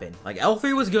great weapon. Like,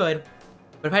 L3 was good,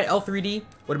 but if I had L3D,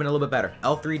 would have been a little bit better.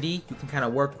 L3D, you can kind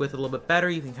of work with a little bit better.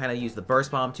 You can kind of use the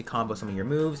Burst Bomb to combo some of your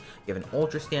moves. You have an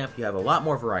Ultra Stamp. You have a lot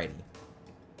more variety.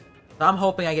 So I'm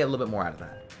hoping I get a little bit more out of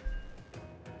that.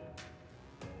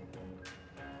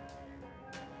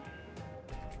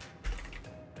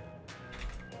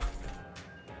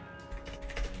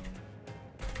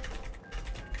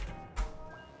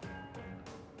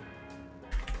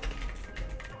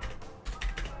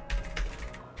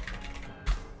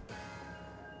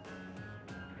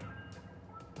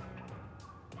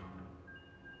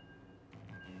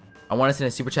 I want to send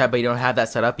a super chat, but you don't have that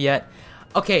set up yet.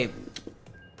 Okay.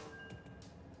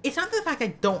 It's not the fact I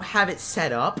don't have it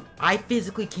set up. I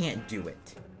physically can't do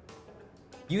it.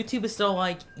 YouTube is still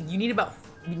like, you need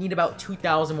about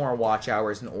 2,000 more watch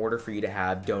hours in order for you to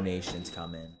have donations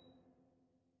come in.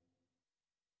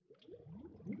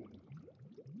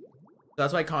 So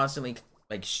that's why I constantly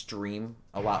like stream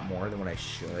a lot more than what I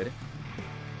should.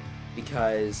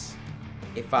 Because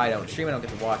if I don't stream, I don't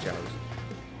get the watch hours.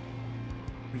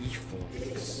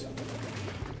 Reflux.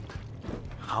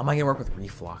 How am I gonna work with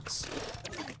reflux?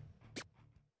 I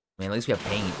mean, at least we have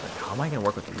paint, but how am I gonna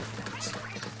work with reflux?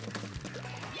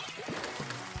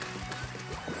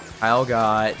 Kyle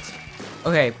got...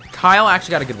 Okay, Kyle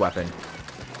actually got a good weapon.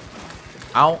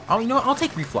 You know what? I'll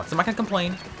take reflux. I'm not gonna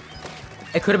complain.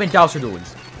 It could have been Dowser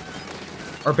Doolies.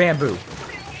 Or bamboo.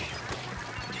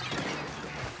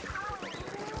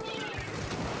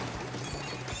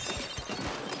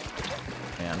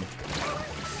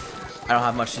 I don't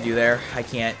have much to do there. I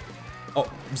can't... Oh,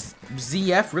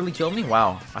 ZF really killed me?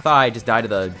 Wow. I thought I just died to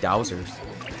the Dowsers.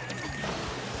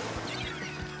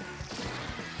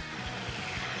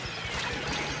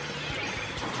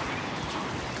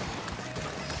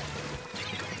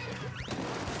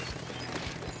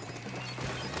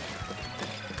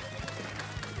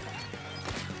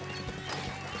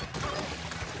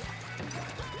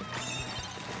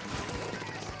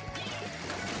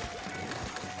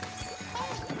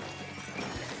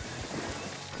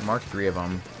 Mark 3 of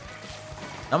them.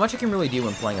 Not much I can really do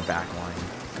when playing a back line.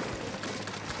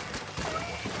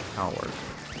 That'll work.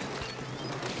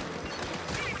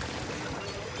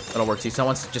 That'll work too.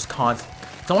 Someone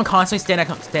constantly stay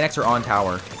next or on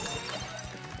tower.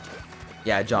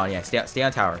 Yeah, John. Yeah, stay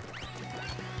on tower.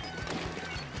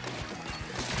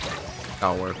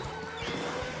 That'll work.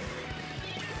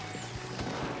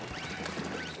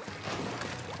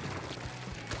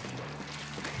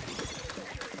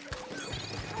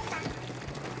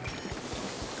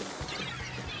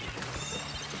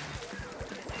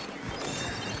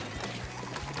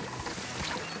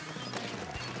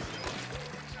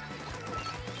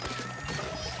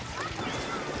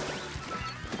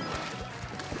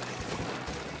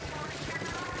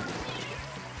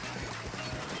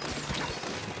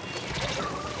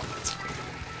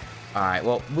 Alright,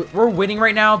 well, we're winning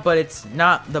right now, but it's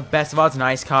not the best of odds.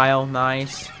 Nice, Kyle.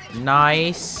 Nice.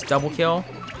 Nice. Double kill.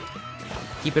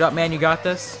 Keep it up, man. You got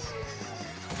this.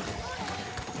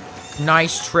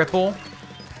 Nice triple.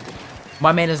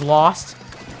 My man is lost.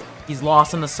 He's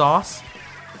lost in the sauce.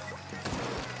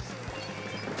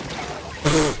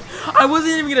 I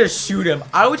wasn't even gonna shoot him.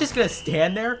 I was just gonna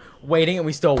stand there waiting, and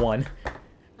we still won.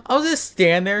 I was just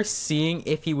stand there seeing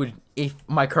if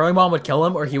my curling bomb would kill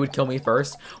him or he would kill me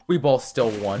first. We both still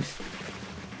won.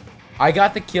 I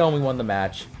got the kill and we won the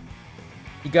match.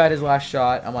 He got his last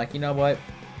shot. I'm like, you know what?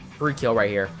 Free kill right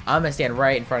here. I'm gonna stand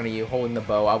right in front of you holding the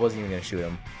bow. I wasn't even gonna shoot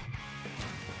him.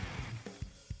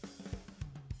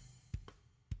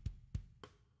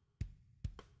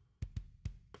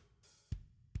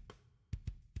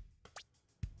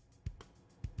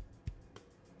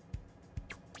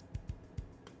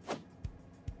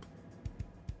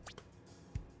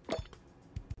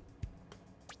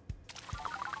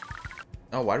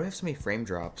 Oh, why do we have so many frame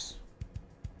drops?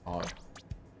 Oh.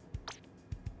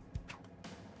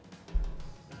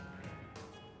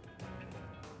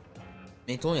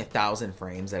 It's only 1,000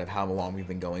 frames out of how long we've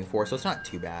been going for, so it's not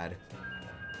too bad.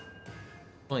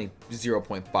 Only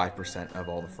 0.5% of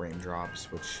all the frame drops,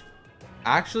 which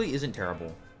actually isn't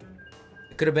terrible.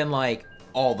 It could have been like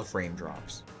all the frame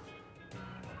drops.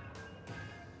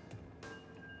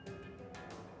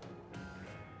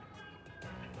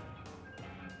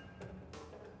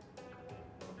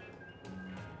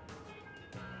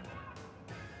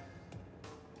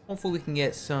 Hopefully we can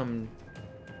get some...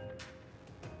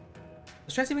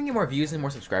 Let's try to see if we can get more views and more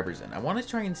subscribers in. I want to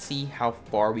try and see how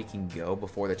far we can go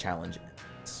before the challenge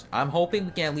ends. I'm hoping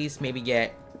we can at least maybe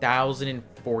get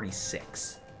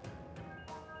 1,046.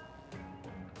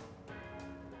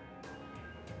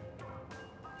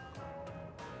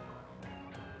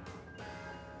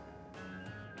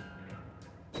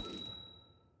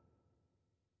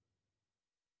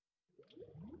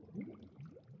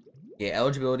 Yeah,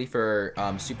 eligibility for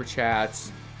super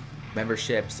chats,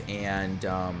 memberships, and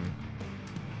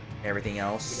everything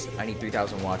else. I need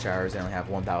 3,000 watch hours. I only have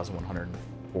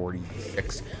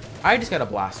 1,146. I just got a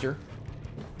blaster.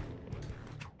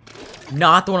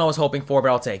 Not the one I was hoping for, but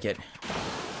I'll take it.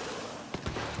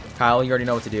 Kyle, you already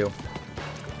know what to do.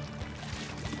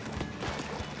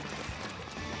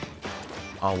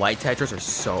 Oh, light tetras are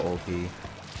so OP. You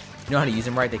know how to use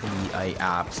them right? They can be an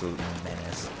absolute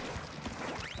menace.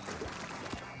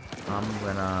 I'm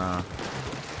gonna...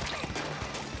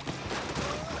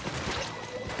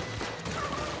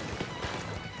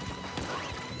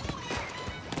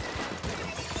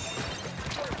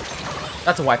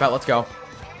 That's a wipeout. Let's go.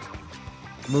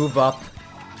 Move up.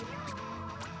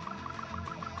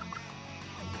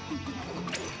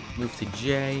 Move to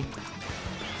J.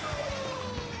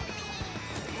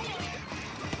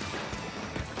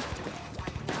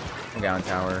 Down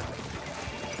tower.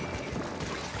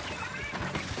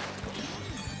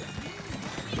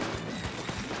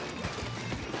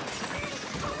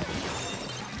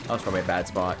 That was probably a bad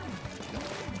spot.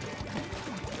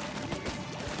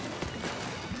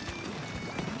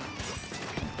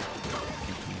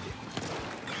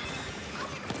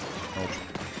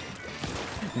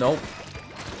 Nope.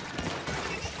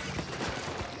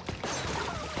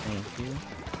 Thank you.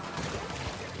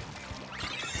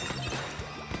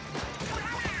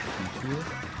 Thank you.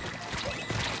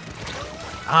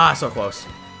 Ah, so close.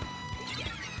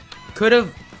 Could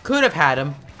have had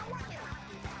him.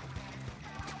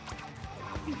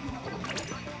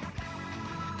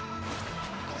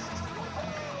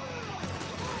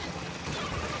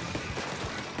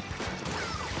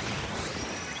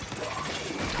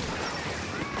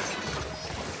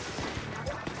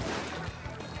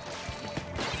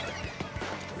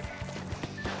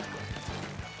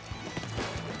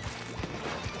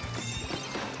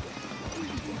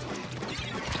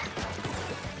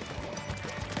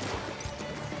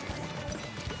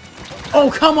 Oh,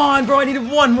 come on, bro. I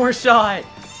needed one more shot.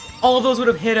 All of those would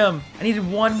have hit him. I needed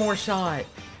one more shot.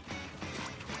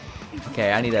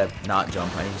 Okay, I need to not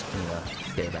jump. I need to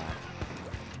stay back.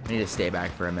 I need to stay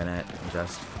back for a minute and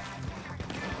just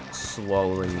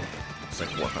slowly just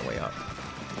like work my way up.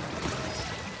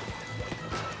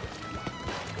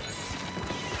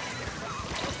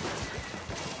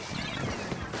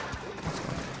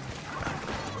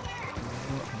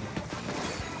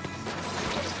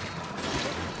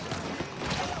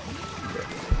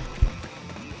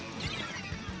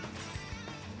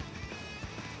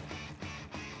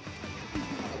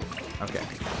 Okay.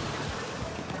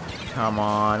 Come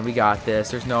on, we got this.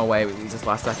 There's no way we lose this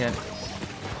last second.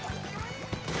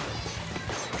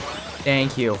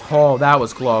 Thank you. Oh, that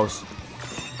was close.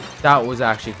 That was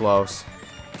actually close.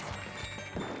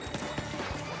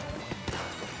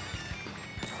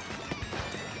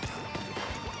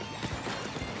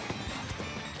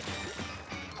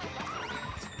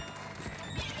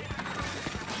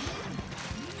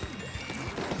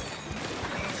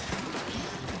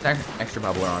 Extra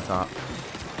bubbler on top.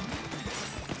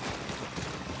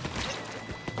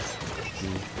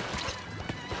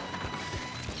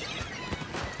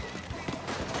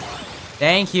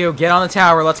 Thank you. Get on the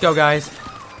tower. Let's go, guys.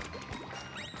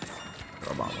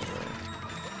 Throw a bomb over there.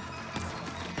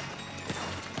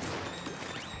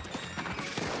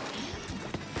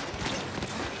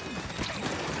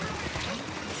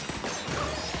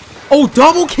 Oh,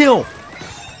 double kill!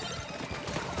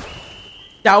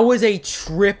 That was a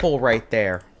triple right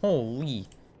there. Holy.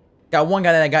 Got one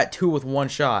guy that I got two with one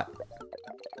shot.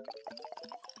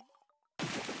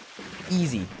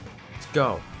 Easy. Let's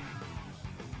go.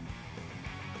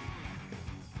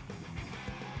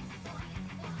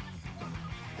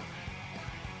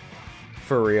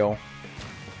 For real.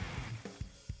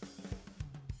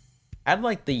 I had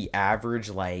like the average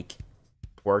like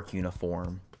work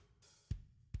uniform.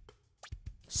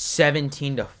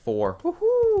 17-4.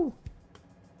 Woohoo!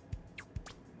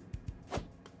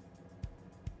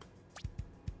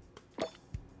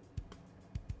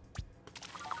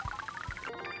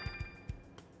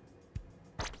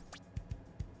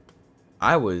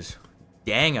 I was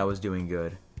doing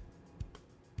good.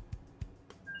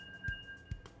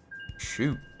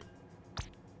 Shoot.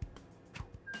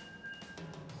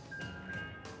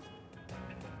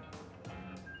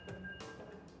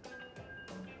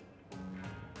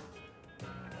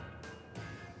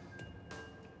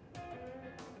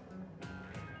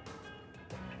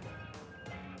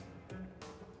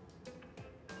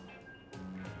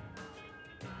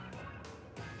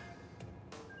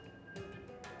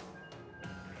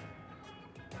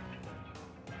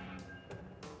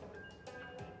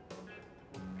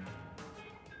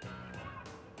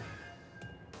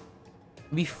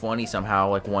 It'd be funny somehow,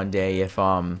 like one day if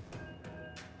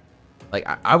like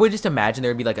I would just imagine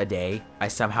there'd be like a day I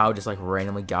somehow just like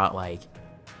randomly got like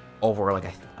over like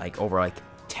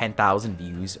 10,000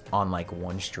 views on like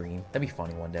one stream. That'd be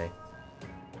funny one day.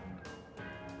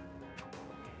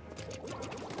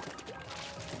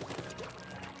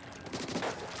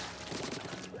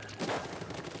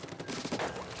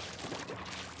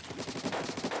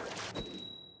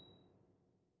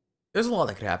 There's a lot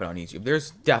that could happen on YouTube.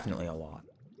 There's definitely a lot.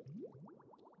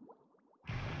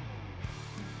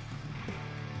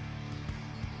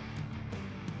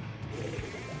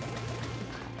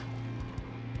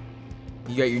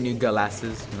 You got your new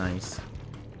glasses. Nice.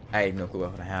 I had no clue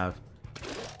what I have.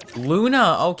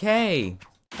 Luna, okay.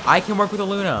 I can work with a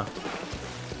Luna.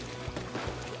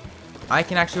 I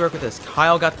can actually work with this.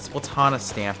 Kyle got the Splatoon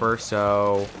stamper,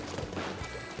 so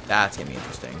that's gonna be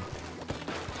interesting.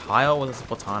 Kyle with a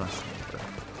Splatoon stamper.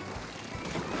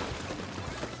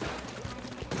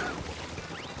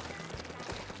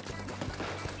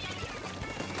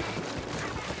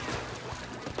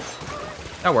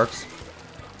 That works.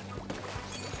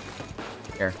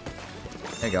 Here.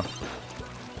 There you go.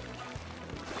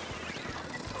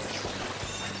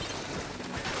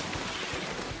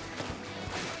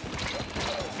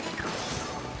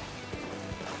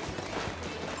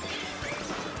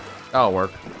 That'll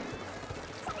work.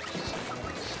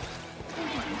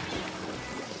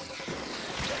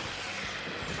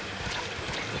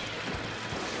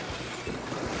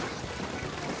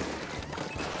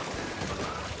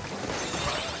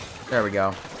 There we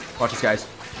go. Watch this, guys.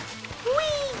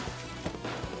 Whee!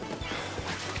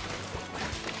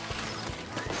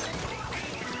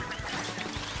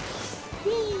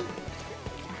 Whee!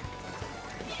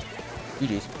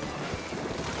 GG's.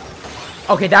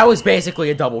 Okay, that was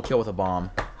basically a double kill with a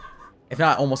bomb. If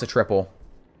not, almost a triple.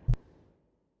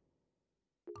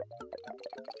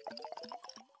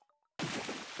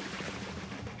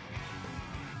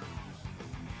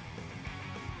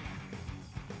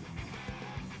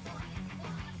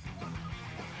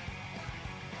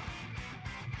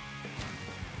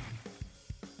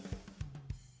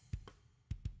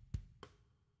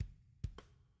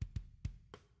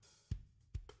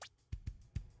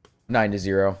 Nine to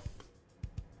 0.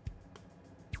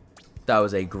 That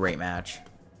was a great match.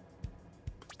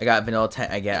 I got vanilla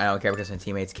 10 again. I don't care because my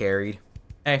teammates carried.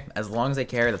 Hey, as long as they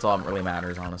carry, that's all that really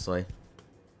matters, honestly.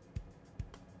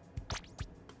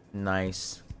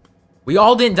 Nice. We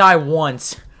all didn't die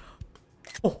once.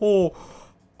 Oh,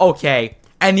 okay.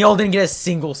 And they all didn't get a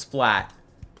single splat.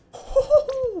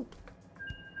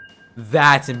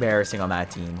 That's embarrassing on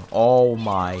that team. Oh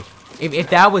my.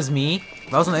 If that was me,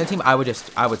 if I was on the other team, I would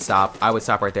stop. I would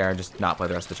stop right there and just not play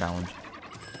the rest of the challenge.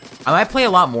 I might play a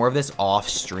lot more of this off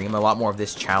stream, a lot more of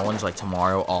this challenge like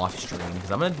tomorrow off stream,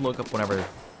 because I'm gonna look up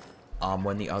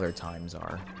when the other times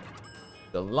are.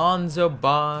 The Lonzo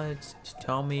bots,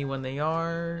 tell me when they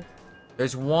are.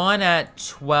 There's one at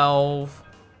 12,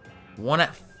 one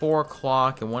at 4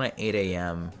 o'clock, and one at 8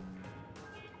 a.m.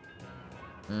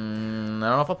 I don't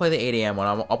know if I'll play the 8 a.m. one.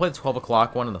 I'll play the 12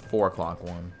 o'clock one and the 4 o'clock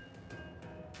one.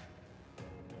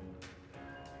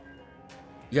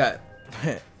 You got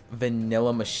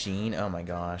Vanilla Machine. Oh my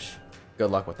gosh.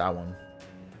 Good luck with that one.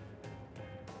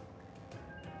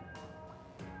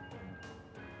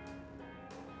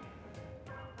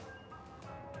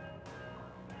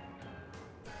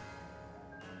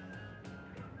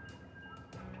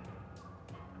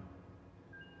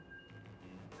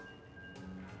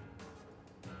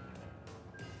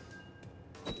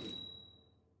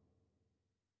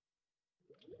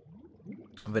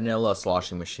 Vanilla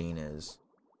Sloshing Machine is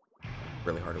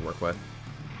really hard to work with.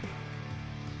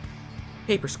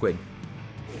 Paper Squid.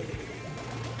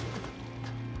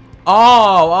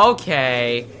 Oh,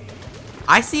 okay.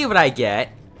 I see what I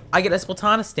get. I get a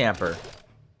Splatoon Stamper.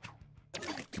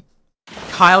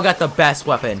 Kyle got the best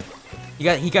weapon. He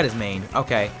got his main.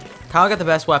 Okay. Kyle got the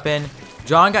best weapon.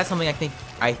 John got something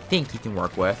I think he can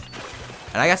work with.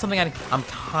 And I got something I'm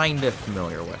kind of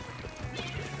familiar with.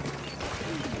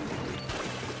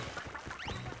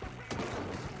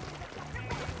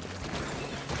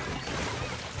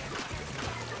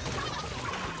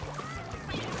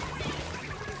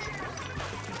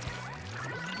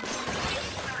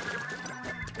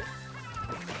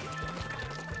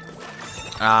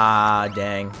 Ah,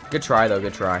 dang. Good try, though.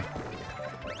 Good try.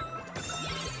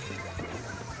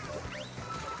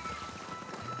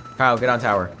 Kyle, get on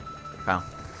tower. Kyle,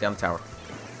 get on the tower.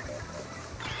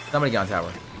 Somebody get on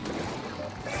tower.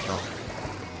 Oh.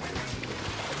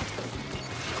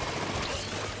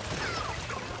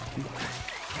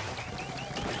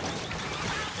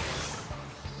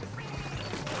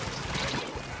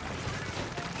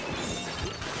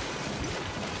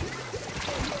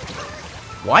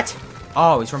 What?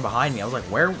 Oh, he's from behind me. I was like,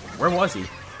 where was he?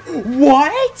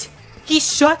 What? He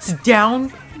shuts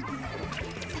down?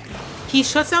 He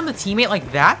shuts down the teammate like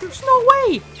that? There's no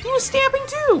way. He was stamping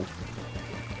too.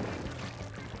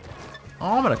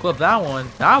 Oh, I'm gonna clip that one.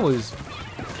 That was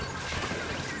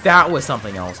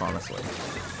something else, honestly.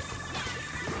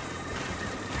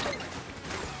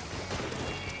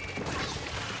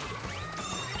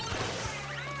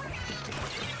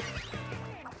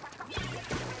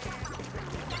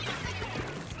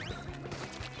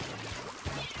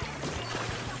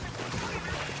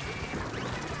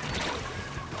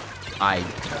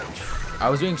 I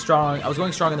was doing strong. I was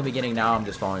going strong in the beginning. Now I'm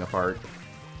just falling apart.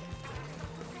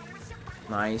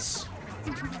 Nice.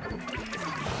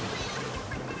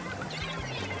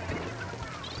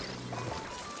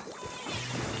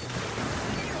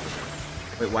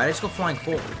 Wait, why did I just go flying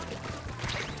forward?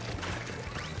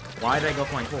 Why did I go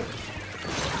flying forward?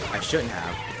 I shouldn't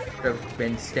have. I should have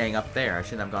been staying up there. I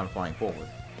shouldn't have gone flying forward.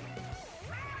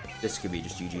 This could be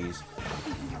just GG's.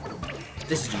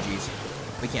 This is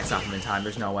GG's. We can't stop him in time.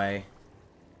 There's no way.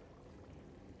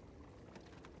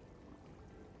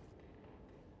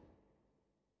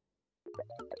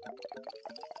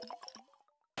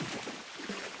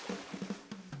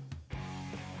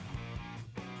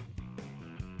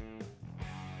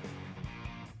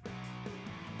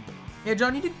 Yeah,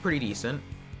 John, you did pretty decent.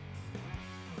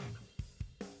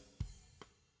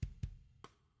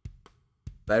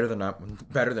 Better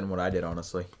than what I did,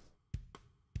 honestly.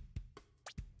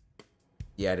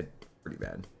 Yeah, I did pretty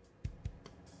bad.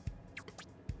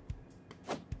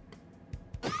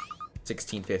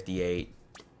 1658.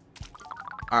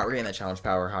 Alright, we're getting that challenge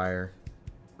power higher.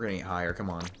 We're gonna get higher, come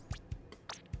on.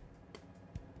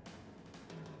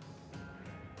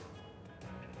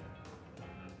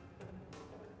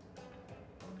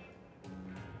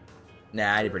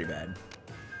 Nah, I did pretty bad.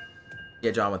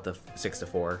 Yeah, John with the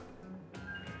 6-4.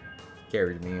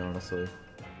 Carried me, honestly.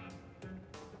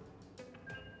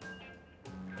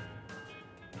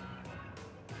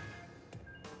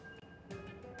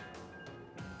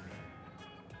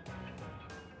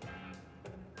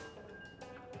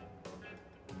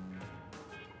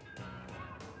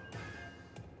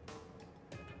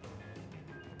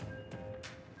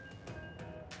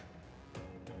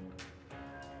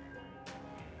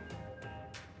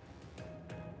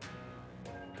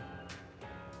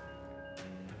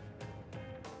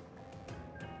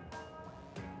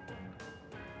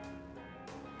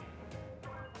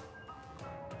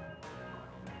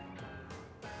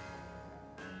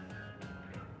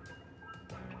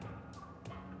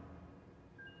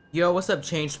 Yo, what's up,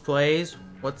 Changed Plays?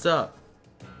 What's up?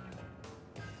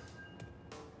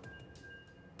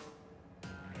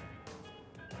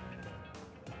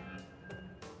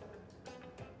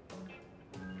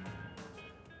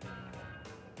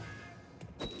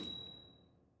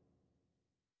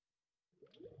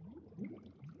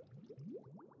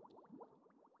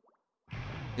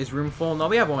 Is room full? No,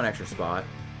 we have one extra spot.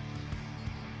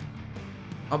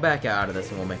 I'll back out of this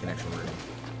and we'll make an extra room.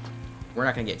 We're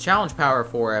not gonna get challenge power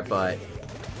for it, but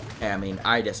hey, I mean,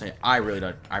 I really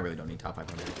don't need top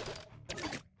 500.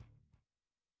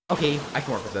 Okay, I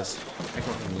can work with this. I can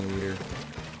work with the new leader.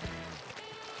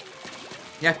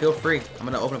 Yeah, feel free. I'm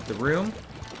gonna open up the room.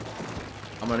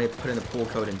 I'm gonna put in the pool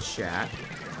code in chat,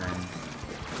 and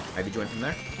maybe join from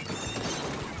there.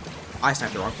 I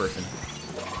sniped the wrong person.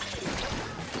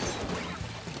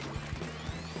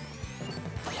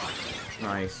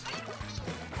 Nice.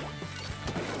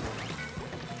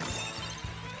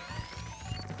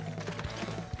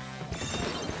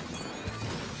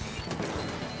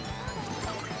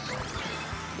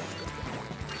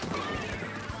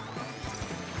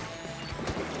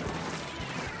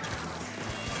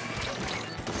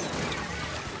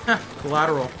 Huh,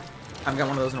 collateral. I haven't got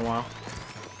one of those in a while.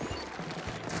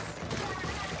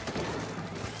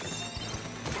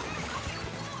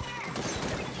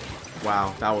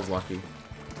 Wow, that was lucky.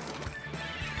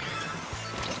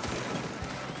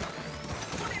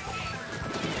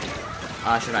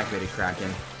 I should have activated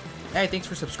Kraken. Hey, thanks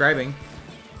for subscribing.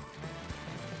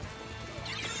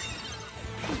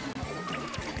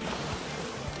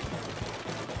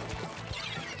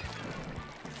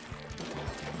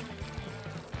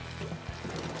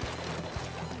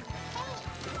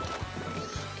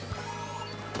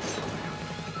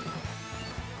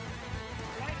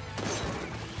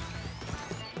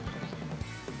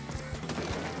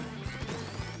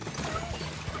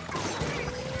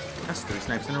 That's 3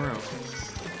 snipes in a row.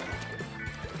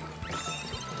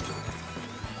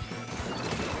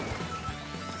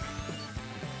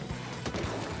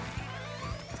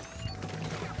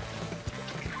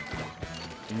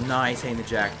 Nice, hitting the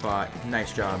jackpot.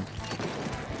 Nice job.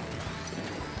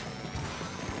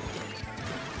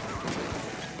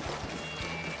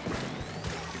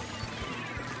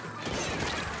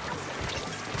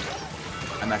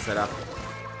 I messed that up.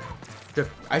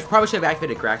 I probably should have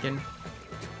activated Kraken.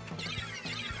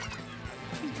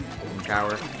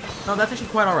 Tower. No, that's actually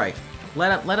quite alright.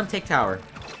 Let him take tower.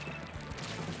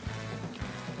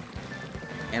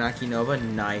 Anarchy Nova,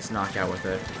 nice knockout with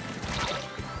it.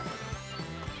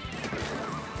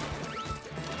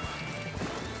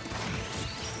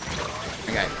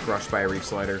 I got crushed by a Reef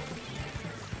Slider.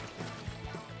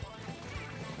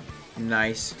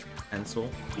 Nice. Pencil.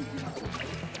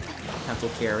 Pencil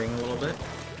carrying a little bit.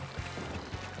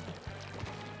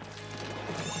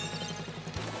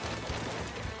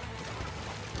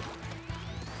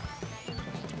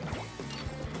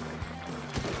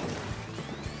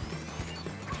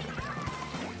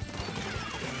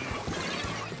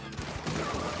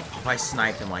 If I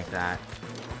sniped him like that.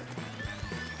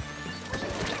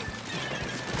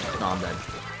 No, I'm dead.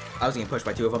 I was getting pushed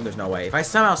by 2 of them, there's no way. If I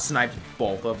somehow sniped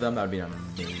both of them, that would be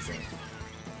amazing.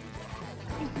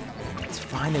 It's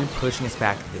fine they're pushing us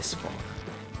back this far.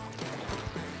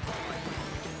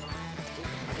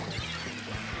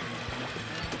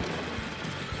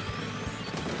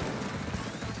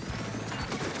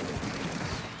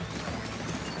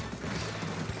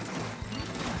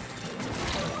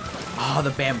 Oh,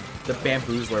 the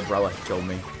bamboozler umbrella killed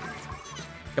me.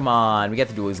 Come on, we got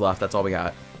the dualies left. That's all we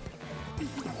got.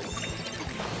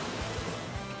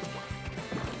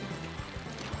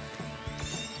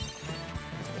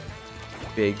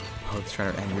 Big post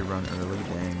trying to end your run early.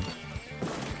 Dang.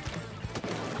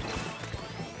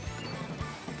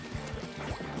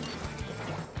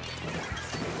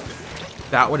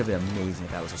 That would have been amazing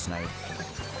if that was a snipe.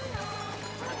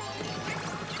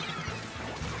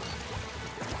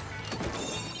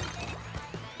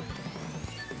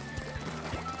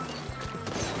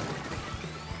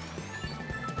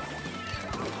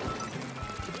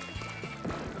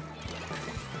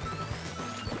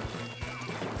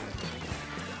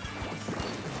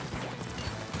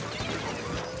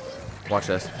 Watch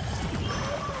this.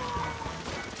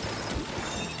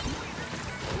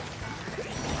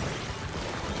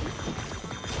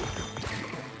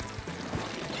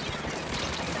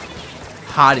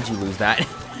 How did you lose that?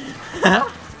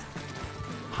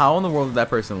 How in the world did that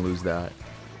person lose that?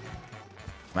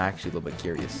 I'm actually a little bit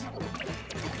curious.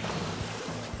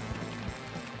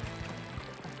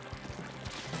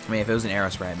 I mean, if it was an arrow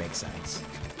spray, it makes sense.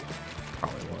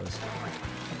 Probably was.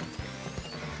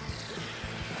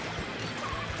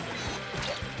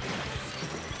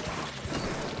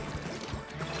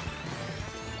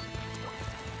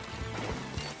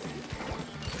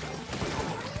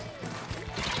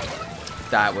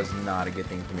 That was not a good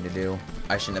thing for me to do.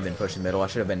 I shouldn't have been pushing middle. I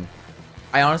should have been...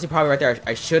 I honestly probably right there,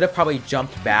 I should have probably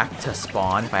jumped back to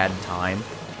spawn if I had time.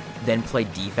 Then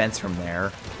played defense from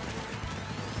there.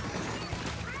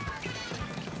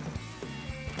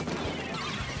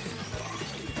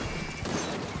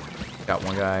 Got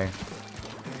one guy.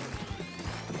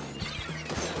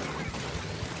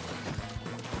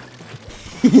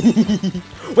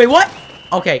 Wait, what?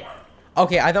 Okay.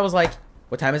 Okay, I thought it was like...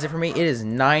 What time is it for me? It is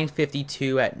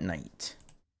 9:52 at night.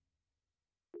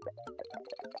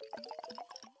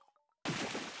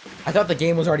 I thought the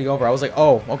game was already over. I was like,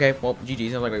 oh, okay, well,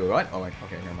 GG's. I was like, wait, what? Oh, like,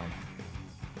 okay, never mind.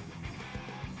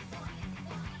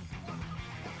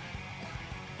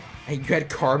 Hey, you had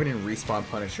Carbon and Respawn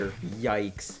Punisher.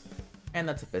 Yikes. And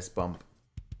that's a fist bump.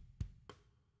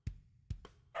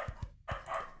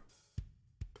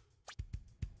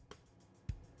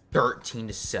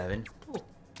 $13-7.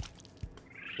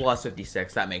 Plus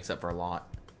 56. That makes up for a lot.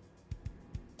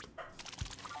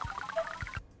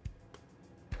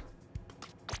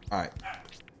 Alright.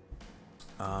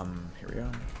 Here we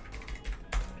go.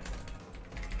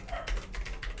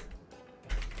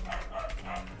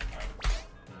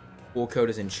 Full code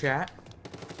is in chat.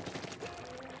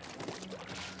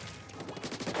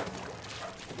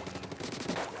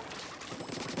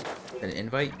 An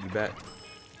invite? You bet.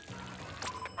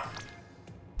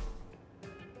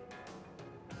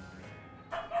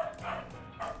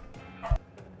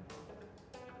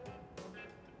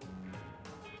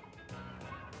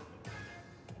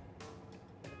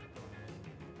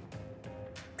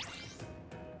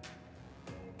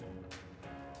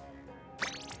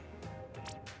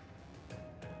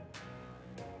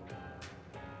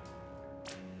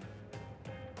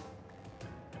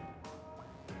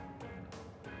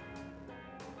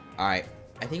 Alright,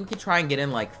 I think we could try and get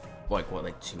in like what,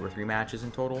 like 2 or 3 matches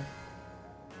in total?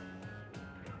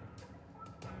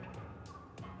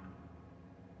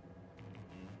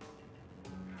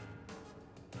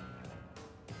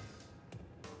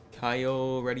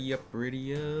 Kyle, ready up,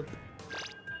 ready up.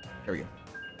 There we go.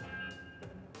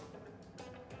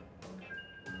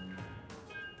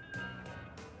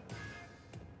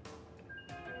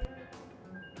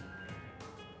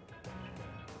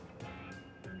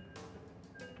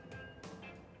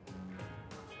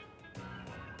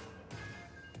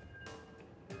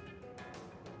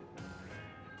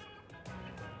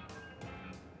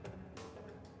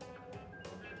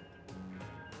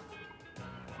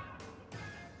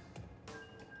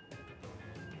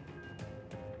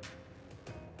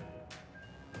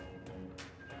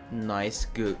 Nice,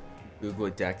 good. Google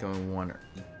deck and one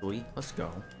equally. Let's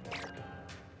go.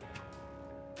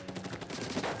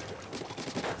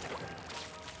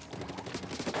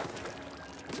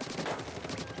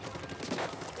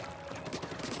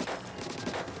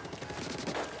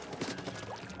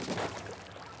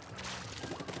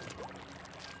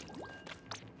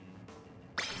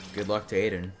 Good luck to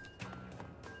Aiden.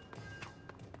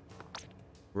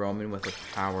 Roman with the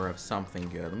power of something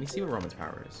good. Let me see what Roman's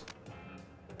power is.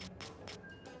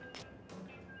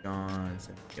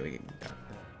 Here we go.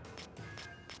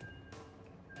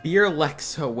 Beer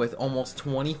Lexo with almost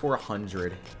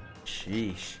 2,400.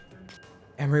 Sheesh.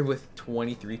 Emery with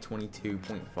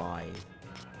 2322.5.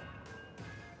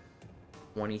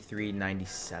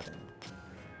 2397.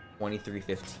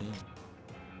 2315.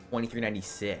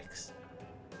 2396.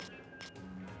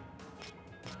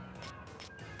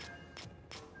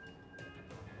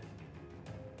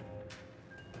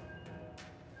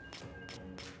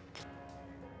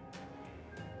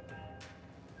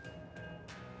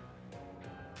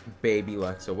 Baby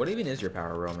Lexo. What even is your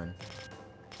power, Roman?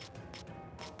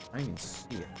 I don't even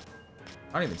see it.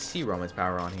 I don't even see Roman's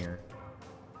power on here.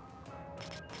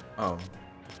 Oh.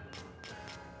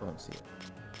 I don't see it.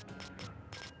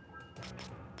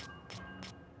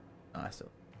 Ah,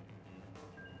 still.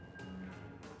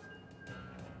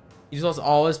 He just lost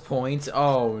all his points?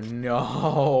 Oh,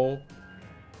 no.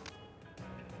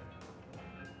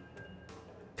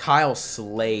 Kyle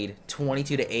Slade.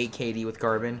 22-8 KD with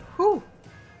Carbon. Whew.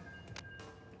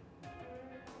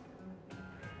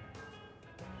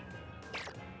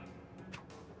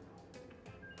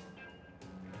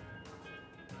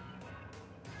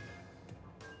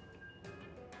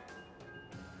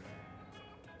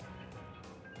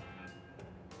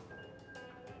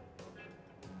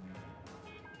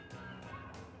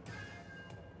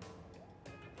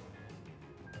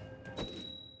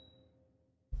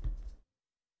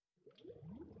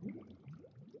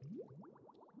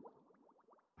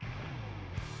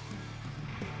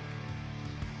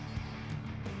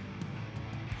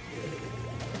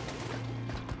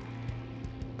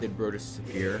 Did bro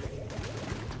disappear?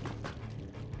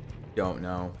 Don't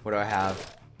know. What do I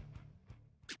have?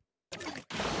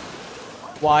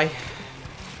 Why?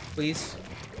 Please?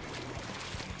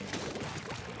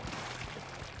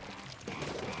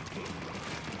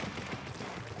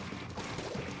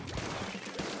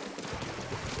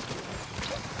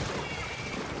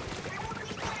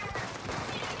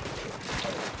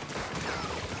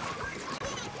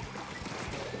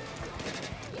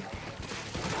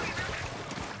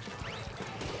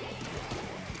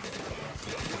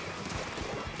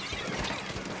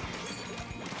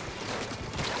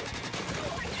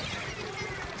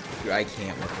 Dude, I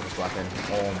can't work with this weapon.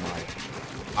 Oh my.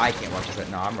 I can't work with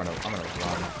it. No, I'm gonna run.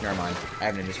 Never mind. I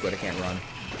have ninja squid, I can't run.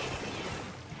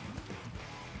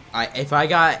 If I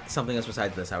got something else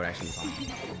besides this, I would actually be fine.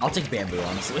 I'll take bamboo,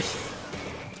 honestly.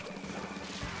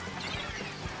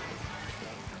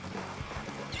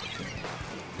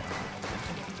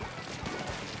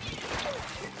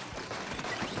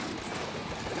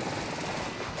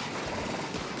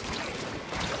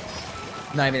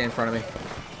 Not even in front of me.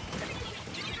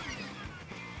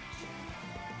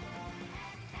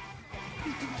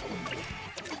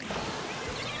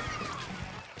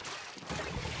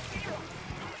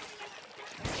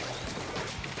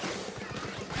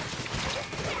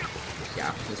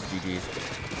 Yeah, just GG's.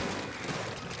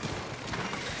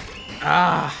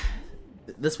 Ah,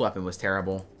 this weapon was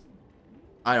terrible.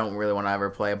 I don't really want to ever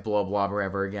play a blow blobber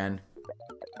ever again.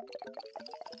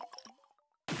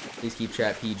 Please keep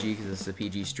chat PG because this is a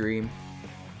PG stream.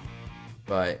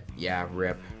 But yeah,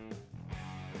 rip.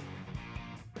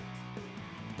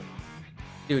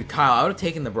 Dude, Kyle, I would have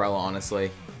taken the Brella, honestly.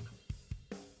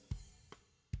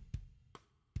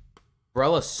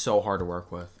 Brella's so hard to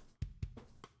work with.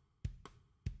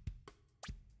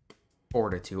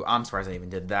 4-2. I'm surprised I even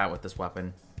did that with this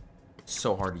weapon.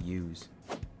 So hard to use.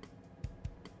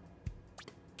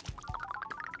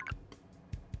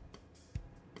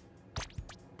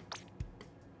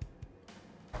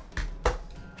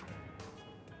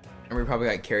 And we probably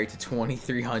got carried to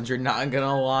 2,300, not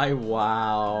gonna lie.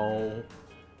 Wow.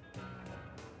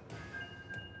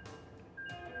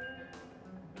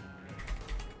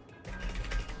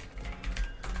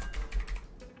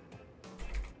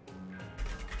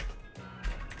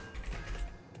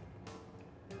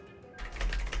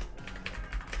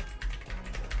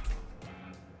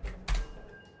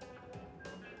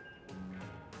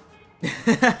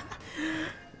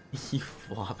 You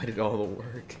flop, I did all the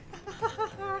work.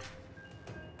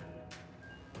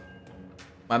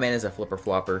 My man is a flipper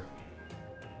flopper.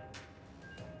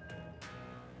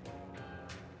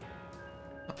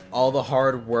 All the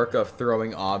hard work of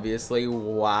throwing, obviously.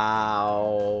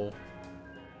 Wow.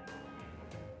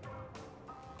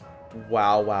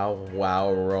 Wow, wow,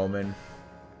 wow, Roman.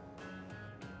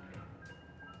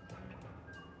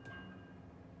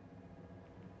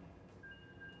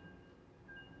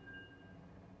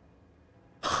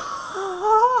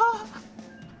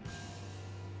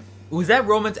 Was that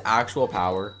Roman's actual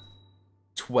power?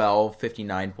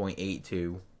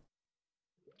 1259.82.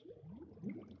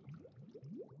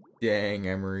 Dang,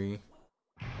 Emery.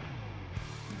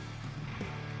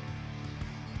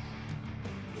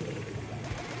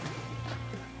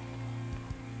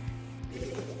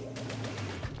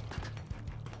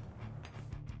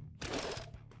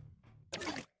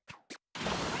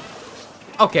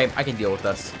 Okay, I can deal with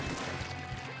this.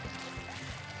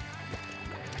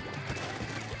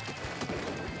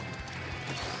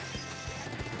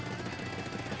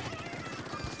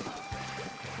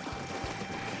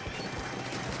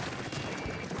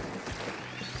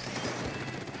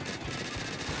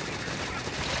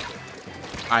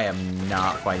 I am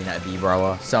not fighting that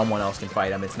V-Brawler. Someone else can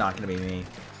fight him. It's not going to be me.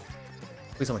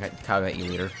 Please someone tell that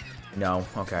E-Leader. No.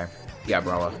 Okay. Yeah,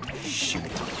 Brawler. Shoot.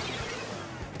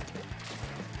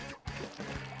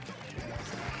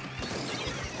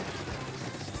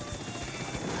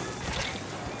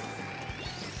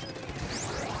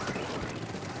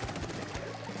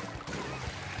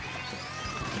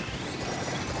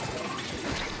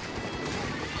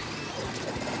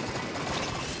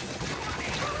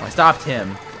 I stopped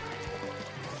him.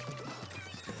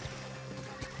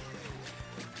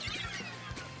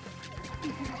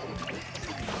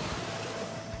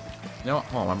 You know what?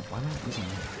 Hold on. Why am I using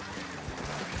that?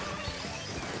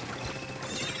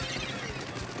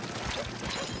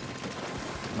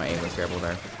 My aim was terrible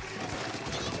there.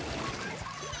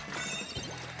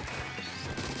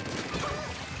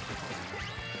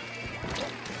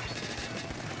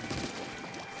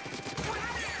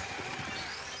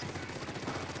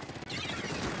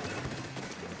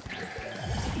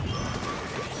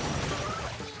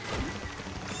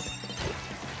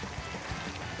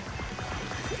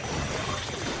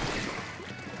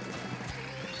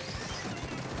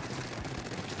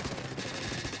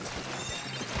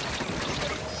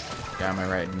 Yeah, am I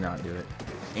right? I did not do it.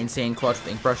 Insane clutch with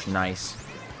ink brush. Nice.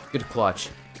 Good clutch.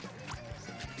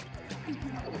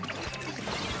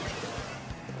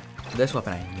 This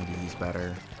weapon I need to use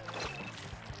better.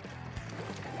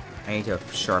 I need to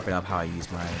sharpen up how I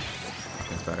use my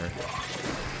weapons better.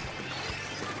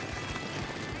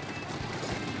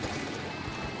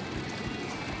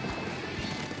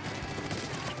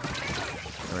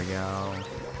 There we go.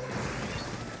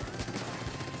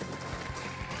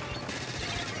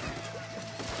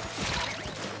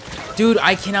 Dude,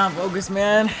 I cannot focus,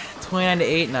 man. 29 to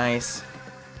 8, nice.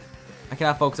 I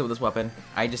cannot focus it with this weapon.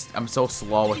 I'm so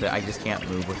slow with it. I just can't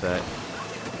move with it.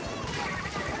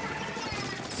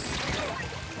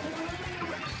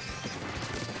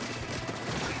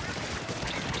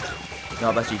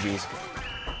 No, that's GG's.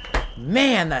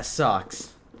 Man, that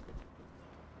sucks.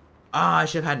 Ah, I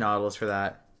should have had Nautilus for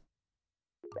that.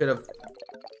 Could have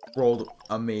rolled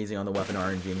amazing on the weapon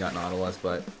RNG and got Nautilus,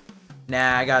 but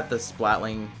nah, I got the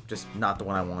Splatling, just not the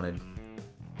one I wanted.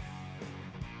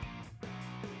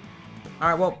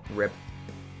 Alright, well, rip.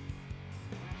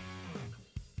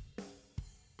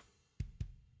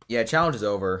 Yeah, challenge is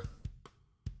over.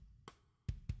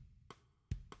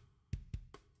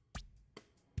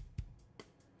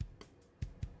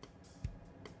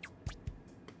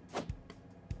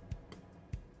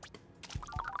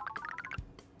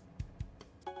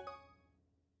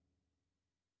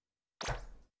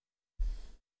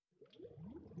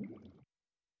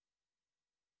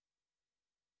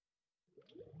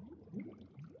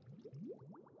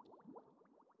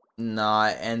 Nah,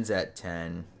 it ends at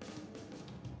 10.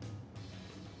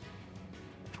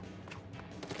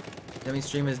 Demi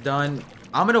stream is done.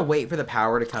 I'm gonna wait for the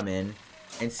power to come in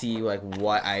and see like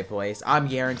what I place. I'm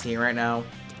guaranteeing right now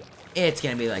it's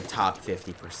gonna be like top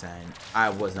 50%. I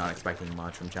was not expecting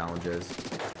much from challenges.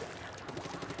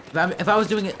 If I was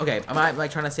doing it, okay, am I like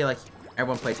trying to say like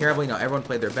everyone played terribly? No, everyone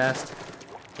played their best.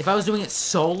 If I was doing it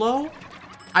solo,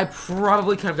 I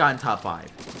probably could have gotten top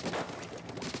 5.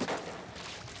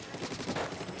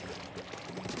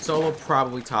 Solo,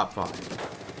 probably top 5.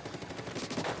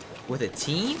 With a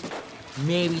team,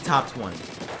 maybe top 20.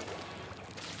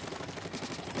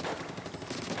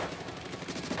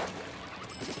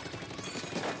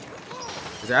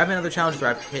 Because there have been other challenges where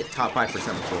I've hit top 5%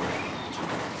 before.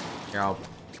 Here, I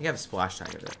think I have a splash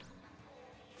tag of it.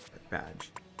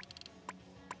 Badge.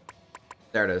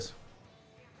 There it is.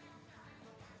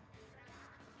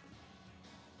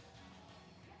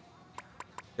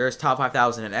 There's top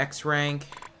 5,000 in X rank.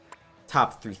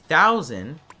 Top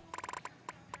 3,000.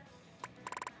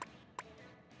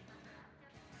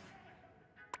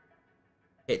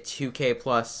 Hit 2K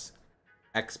plus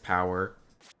X power.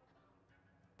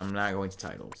 I'm not going to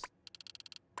titles.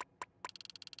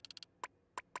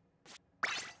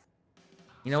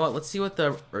 You know what? Let's see what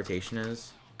the rotation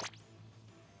is.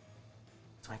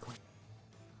 Cycling.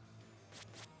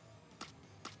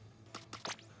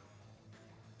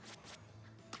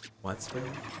 What's there?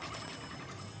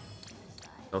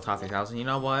 Still top 3,000. You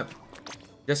know what?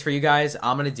 Just for you guys,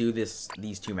 I'm gonna do these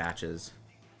 2 matches.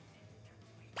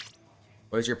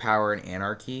 What is your power in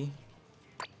Anarchy?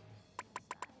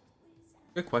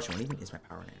 Good question. What even is my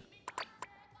power in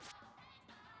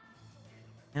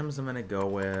Anarchy? I'm gonna go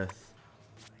with.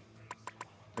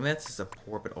 I mean, that's a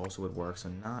support, but also would work. So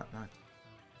not. I'm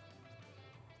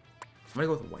gonna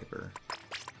go with a Wiper.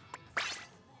 All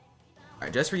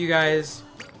right, just for you guys,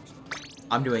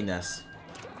 I'm doing this.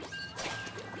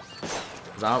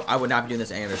 I would not be doing this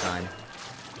any other time.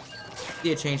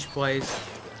 See a change plays.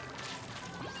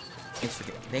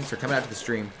 Thanks for coming out to the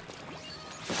stream.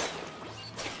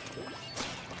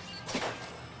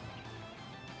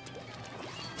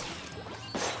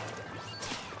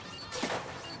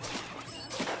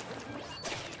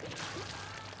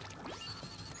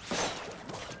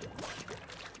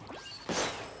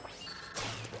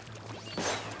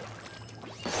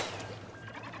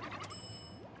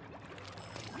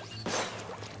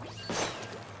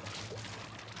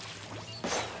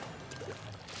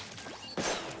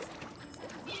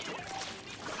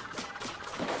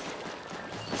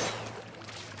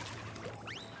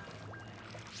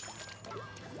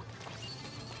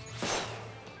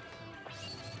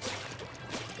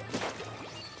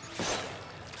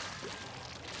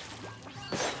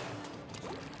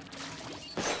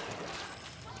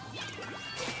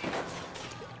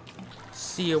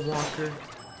 See ya, Walker.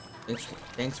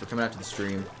 Thanks for coming out to the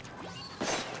stream.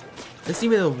 This is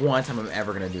even the one time I'm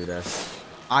ever gonna do this.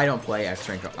 I don't play X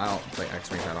rank. I don't play X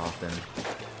rank that often.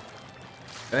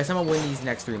 Guys, I'm gonna win these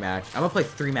next 3 matches. I'm gonna play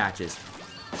 3 matches.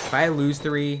 If I lose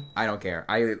 3, I don't care.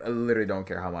 I literally don't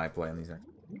care how I play on these.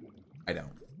 I don't.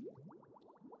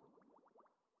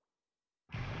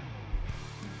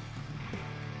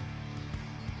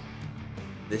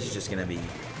 This is just gonna be...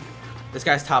 This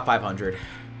guy's top 500.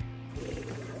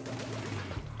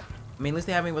 I mean, at least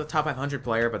they have me with a top 500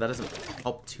 player, but that doesn't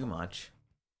help too much.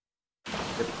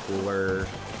 Good cooler.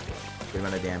 Good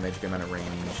amount of damage, good amount of range.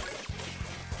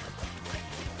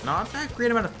 Not that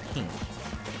great amount of ping.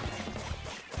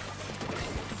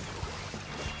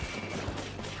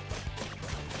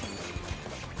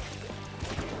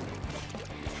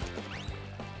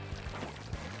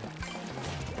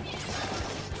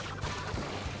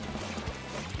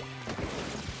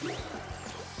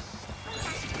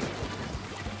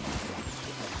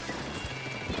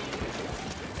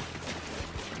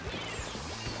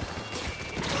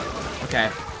 Okay.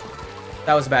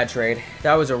 That was a bad trade.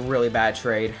 That was a really bad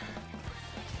trade.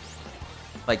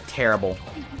 Like, terrible.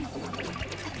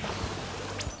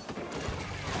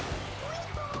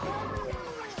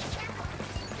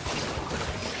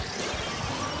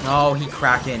 No, he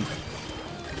Krakened.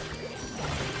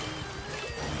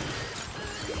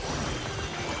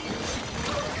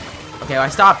 Okay, well, I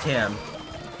stopped him.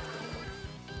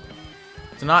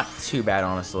 So not too bad,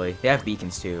 honestly. They have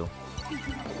beacons, too.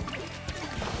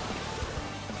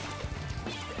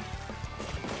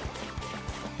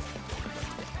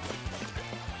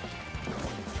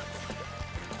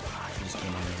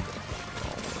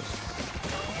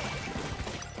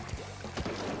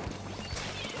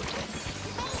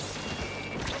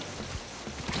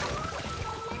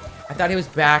 I thought he was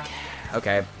back.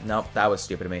 Okay, nope, that was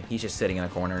stupid of me. He's just sitting in a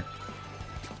corner.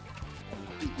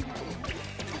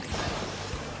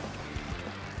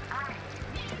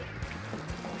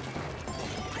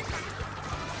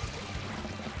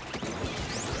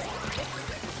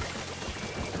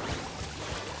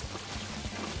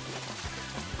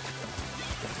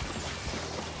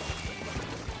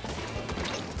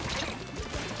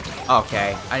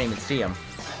 Okay, I didn't even see him.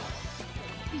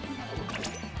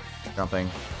 Jumping.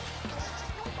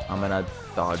 I'm gonna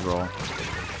dodge roll.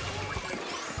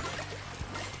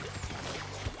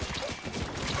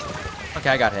 Okay,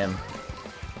 I got him.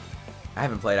 I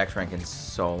haven't played X rank in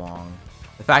so long.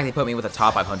 The fact they put me with a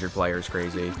top 500 player is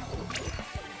crazy.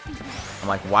 I'm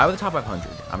like, why with the top 500?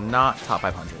 I'm not top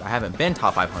 500. I haven't been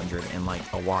top 500 in like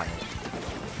a while.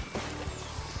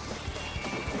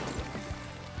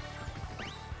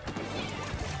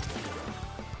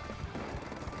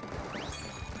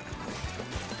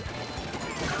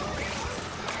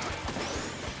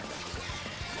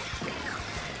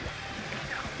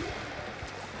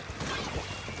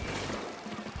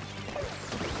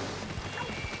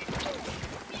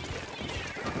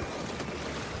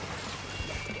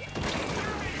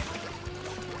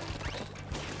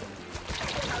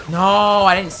 No,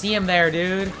 I didn't see him there,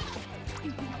 dude.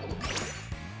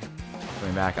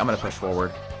 Coming back. I'm gonna push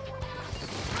forward.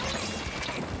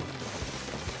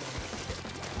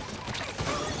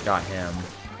 Got him.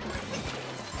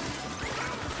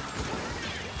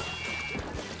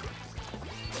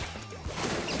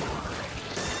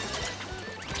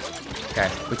 Okay,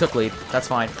 we took lead. That's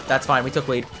fine. That's fine. We took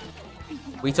lead.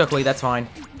 We took lead. That's fine.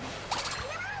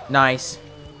 Nice.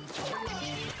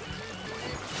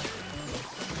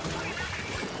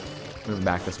 Moving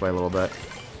back this way a little bit.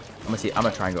 I'm gonna see. I'm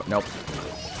gonna try and go. Nope.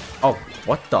 Oh,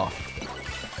 what the?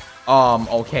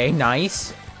 Okay,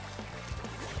 nice.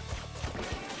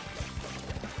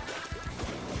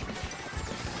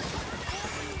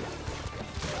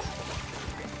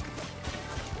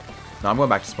 No, I'm going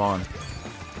back to spawn.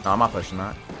 No, I'm not pushing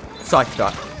that. Suck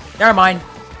that. Never mind.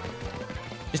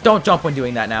 Just don't jump when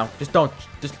doing that now. Just don't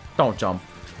jump.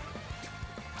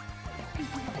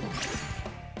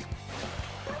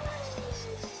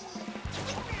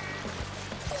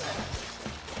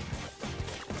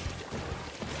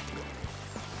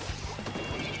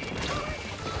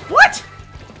 What?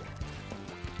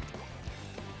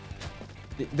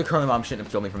 The curling mom shouldn't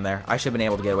have killed me from there. I should have been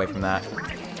able to get away from that.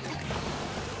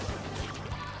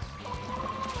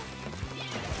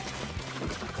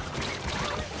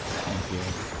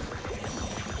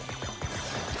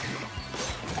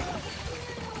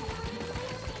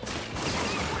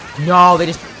 No, they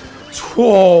just...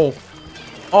 Whoa!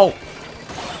 Oh!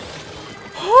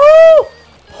 Oh!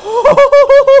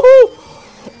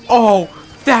 Oh!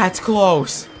 That's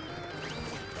close!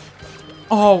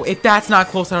 Oh, if that's not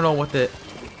close, I don't know what the...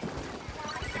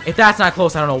 If that's not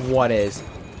close, I don't know what is.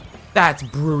 That's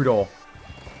brutal.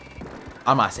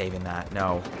 I'm not saving that,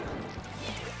 no.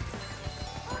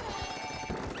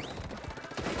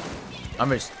 I'm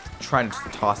just trying to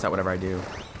toss out whatever I do.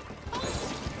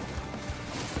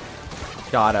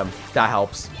 Got him. That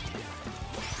helps.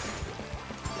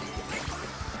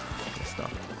 Good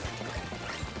stuff.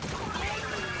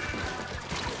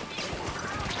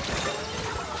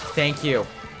 Thank you.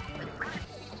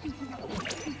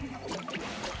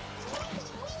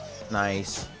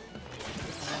 Nice.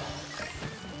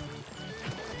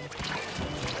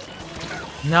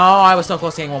 No, I was so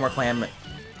close to getting one more clam.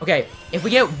 Okay, if we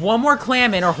get one more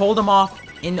clam in or hold them off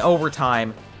in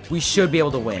overtime, we should be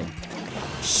able to win.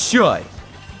 Should.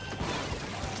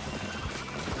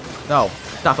 No,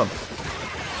 stop him.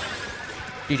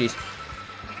 GG's.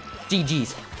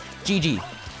 GG's. GG.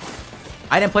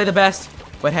 I didn't play the best,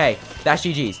 but hey, that's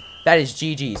GG's. That is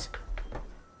GG's.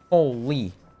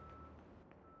 Holy.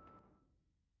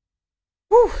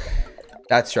 Whew.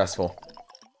 That's stressful.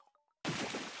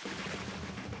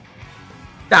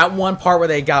 That one part where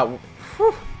they got...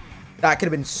 Whew, that could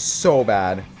have been so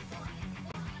bad.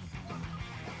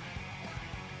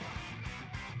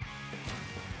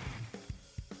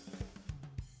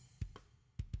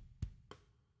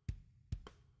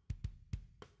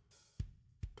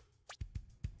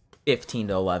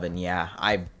 $15-11, yeah.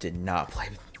 I did not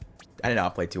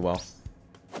play too well.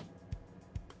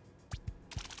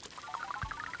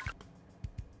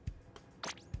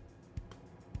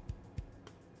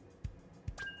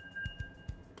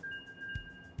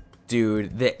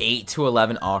 Dude, the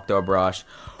 8-11 Octobrush.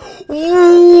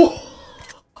 Ooh!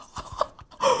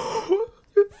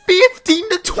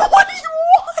 15-21!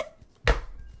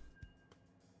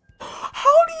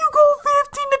 How do you go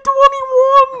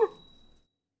 15-21?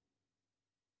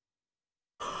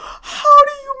 How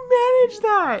do you manage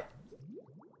that?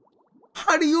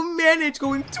 How do you manage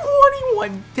going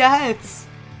 21 deaths?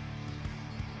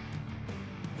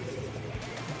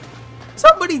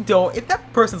 Somebody don't. If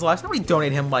that person's alive, somebody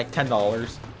donate him like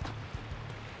 $10.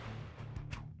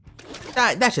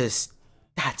 That's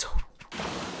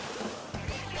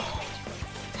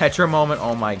Tetra moment.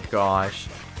 Oh my gosh.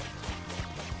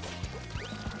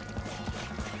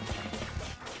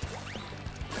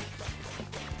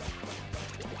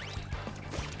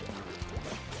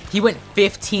 He went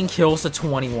 15 kills to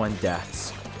 21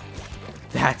 deaths.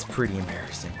 That's pretty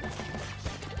embarrassing.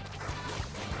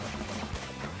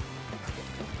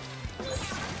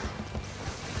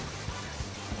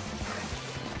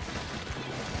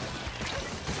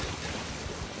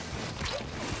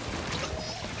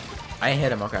 I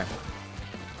hit him, okay.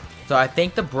 So I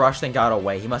think the brush thing got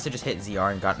away. He must have just hit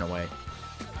ZR and gotten away.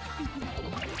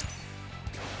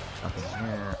 Nothing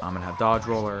here. I'm gonna have dodge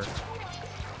roller.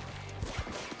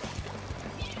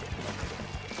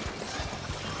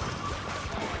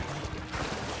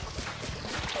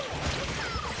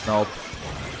 Nope.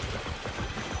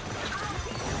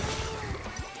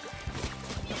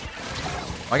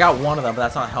 I got one of them, but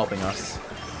that's not helping us.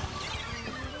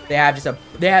 They have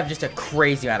just a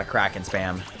crazy amount of Kraken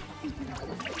spam.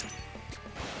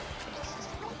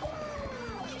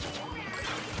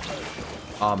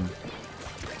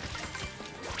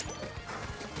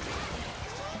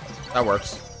 That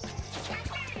works.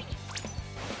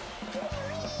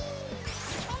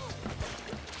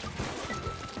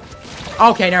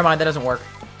 Okay, never mind. That doesn't work.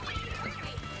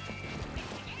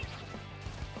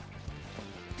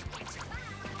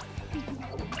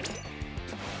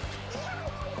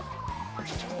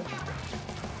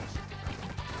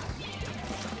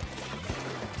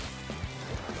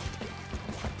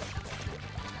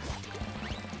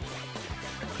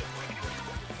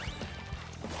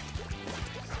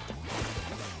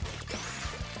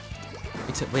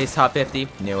 He's top 50.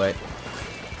 Knew it.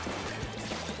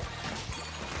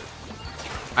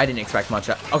 I didn't expect much.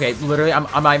 Okay, literally, I'm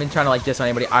not even trying to like diss on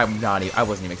anybody. I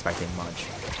wasn't even expecting much.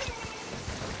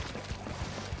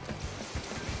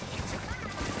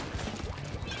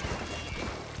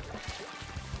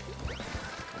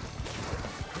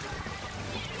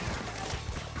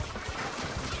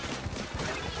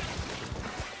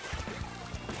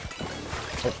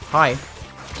 Oh, hi.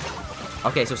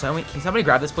 Okay, so can somebody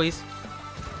grab this, please?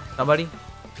 Somebody?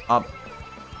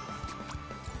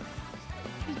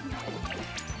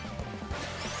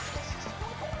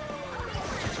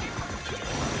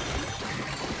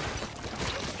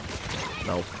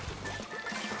 Nope.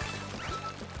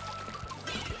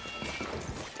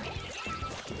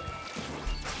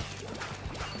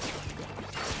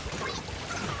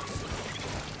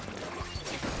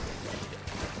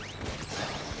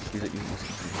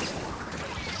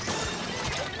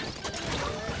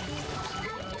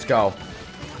 Let's go.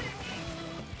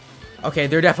 Okay,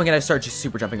 they're definitely gonna start just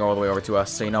super jumping all the way over to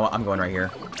us. So you know what? I'm going right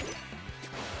here.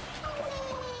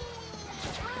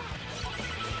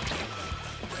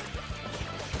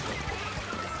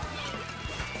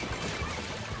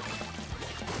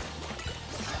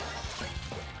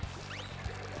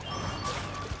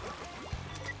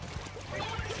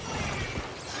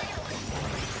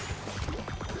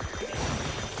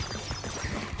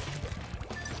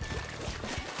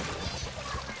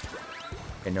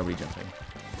 Okay, nobody jumping.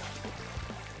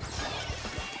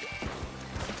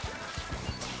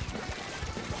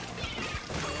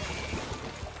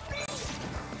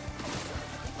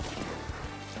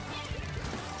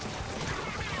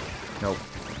 Nope.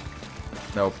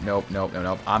 Nope, nope, nope, nope,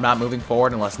 nope. I'm not moving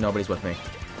forward unless nobody's with me.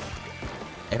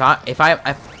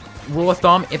 Rule of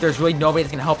thumb, if there's really nobody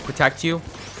that's gonna help protect you,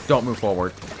 don't move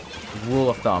forward. Rule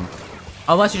of thumb.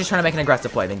 Unless you're just trying to make an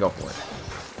aggressive play, then go for it.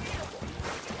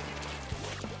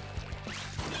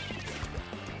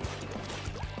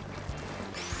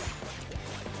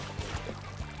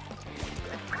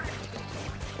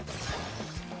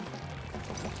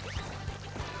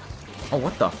 Oh,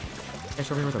 what the?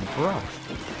 It's over here with a brush.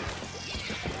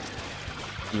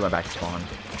 You went back to spawn.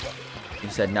 You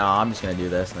said, nah, I'm just gonna do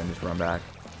this, and then just run back.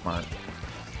 Smart.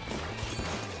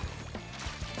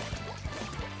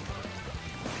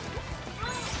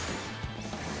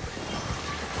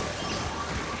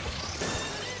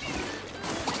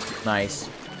 Nice.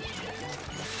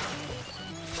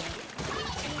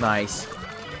 Nice.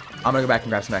 I'm gonna go back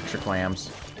and grab some extra clams.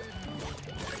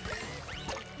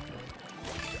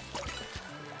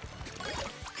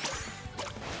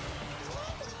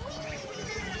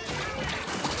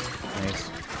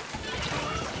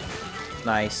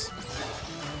 Nice. Nice.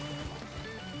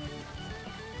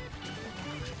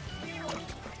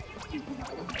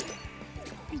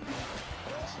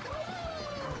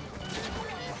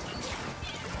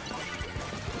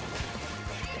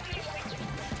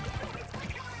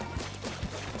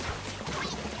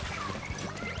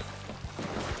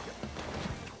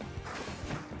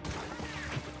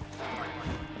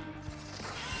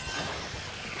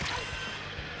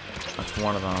 That's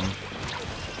one of them.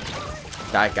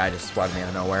 That guy just spawned me out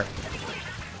of nowhere.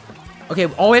 Okay,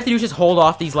 all we have to do is just hold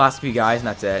off these last few guys, and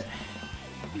that's it.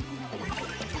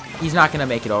 He's not gonna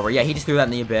make it over. Yeah, he just threw that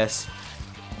in the abyss.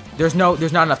 There's not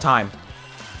enough time.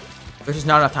 There's just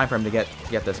not enough time for him to get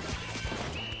this.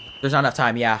 There's not enough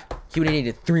time, yeah. He would have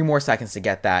needed 3 more seconds to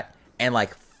get that, and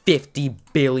like 50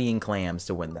 billion clams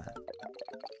to win that.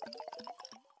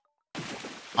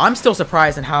 I'm still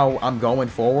surprised in how I'm going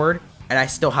forward, and I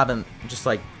still haven't,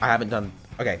 I haven't done,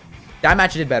 okay. That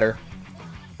match did better,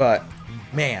 but,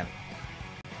 man.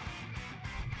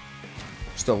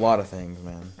 Just a lot of things,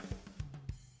 man.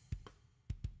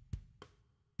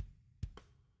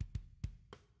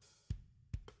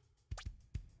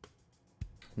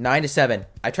 Nine to 7.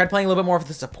 I tried playing a little bit more with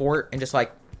the support and just,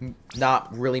 like,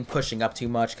 not really pushing up too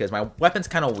much because my weapon's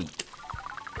kind of weak.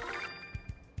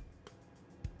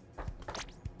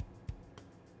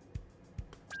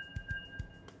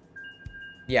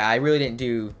 Yeah, I really didn't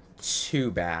do too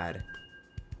bad.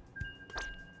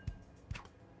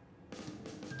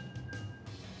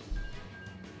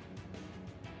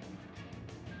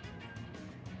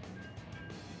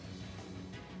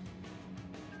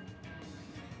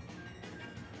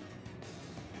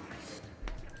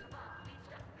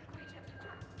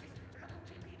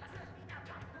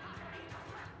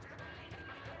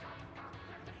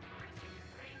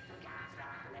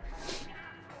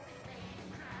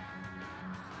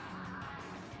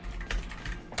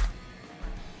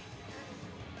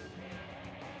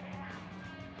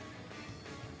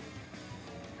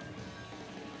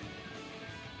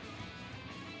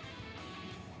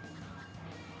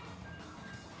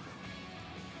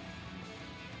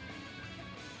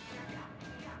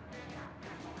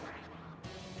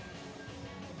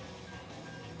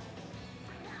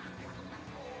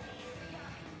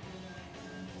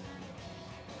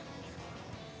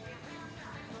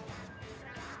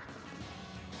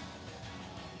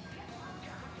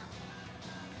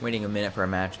 Waiting a minute for a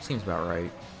match seems about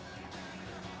right.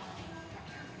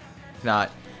 If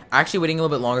not, actually waiting a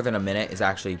little bit longer than a minute is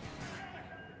actually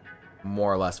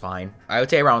more or less fine. I would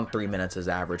say around 3 minutes is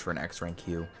average for an X rank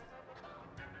queue.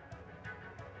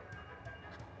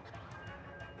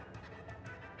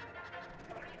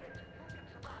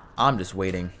 I'm just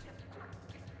waiting.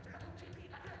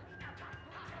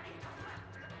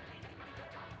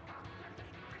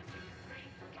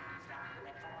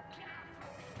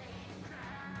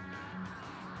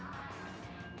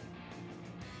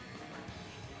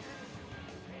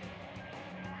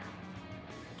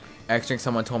 X-Drink,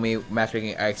 someone told me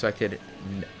matchmaking, I expected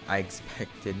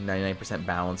 99%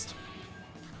 balanced.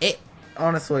 It,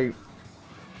 honestly,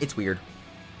 it's weird.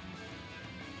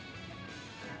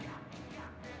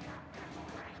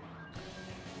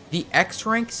 The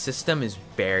X-Rank system is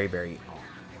very, very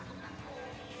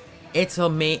it's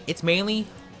mainly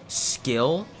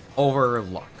skill over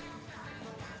luck.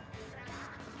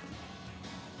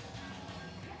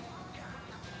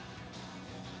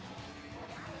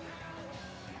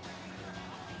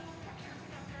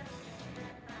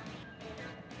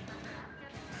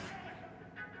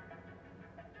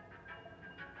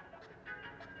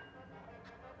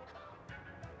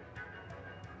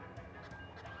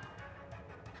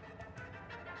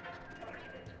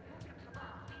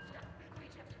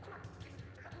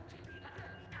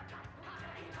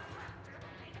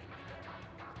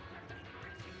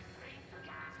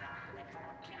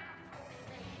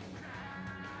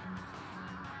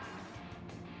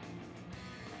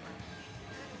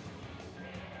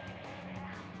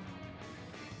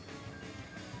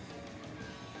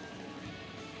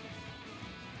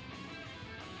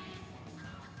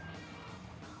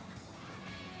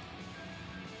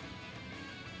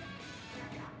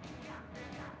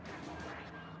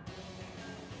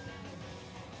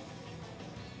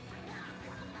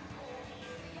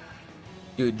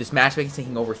 Dude, this matchmaking's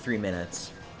taking over 3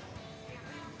 minutes.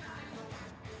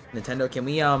 Nintendo, can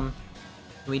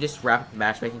we just wrap up the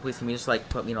matchmaking, please? Can we just, like,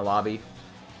 put me in a lobby?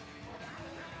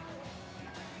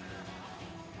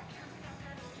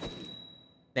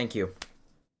 Thank you.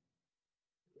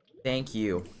 Thank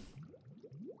you.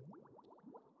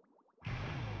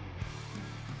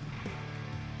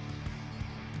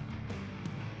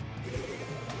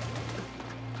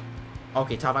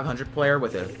 Okay, top 500 player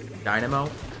with a dynamo.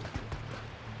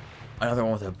 Another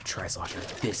one with a tri-slosher.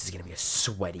 This is gonna be a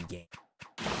sweaty game.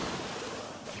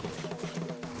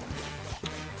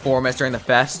 4 minutes during the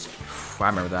fest. I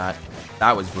remember that.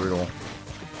 That was brutal.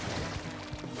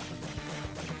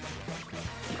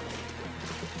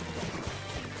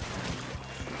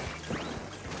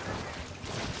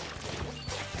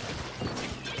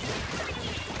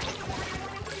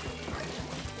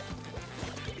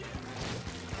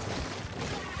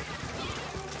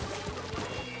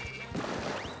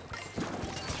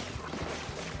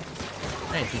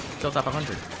 Hey, he still top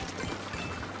 100.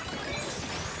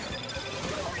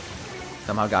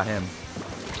 Somehow got him.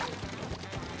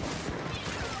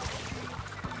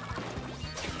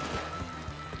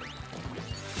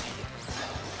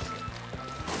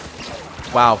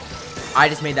 Wow. I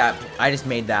just made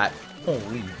that.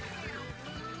 Holy.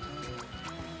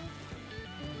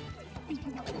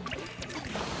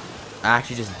 I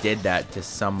actually just did that to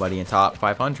somebody in top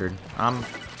 500. I'm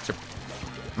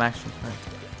actually.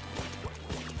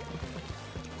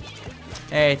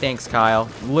 Hey, thanks, Kyle.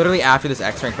 Literally after this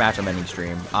X-Rank match, I'm ending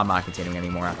stream. I'm not continuing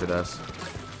anymore after this.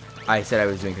 I said I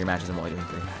was doing 3 matches. I'm only doing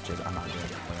 3 matches. I'm not doing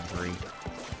more than 3.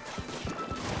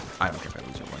 I don't care if I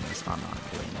lose or win this. I'm not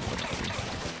doing more than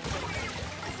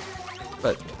 3.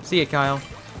 But see ya, Kyle.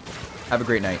 Have a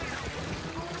great night.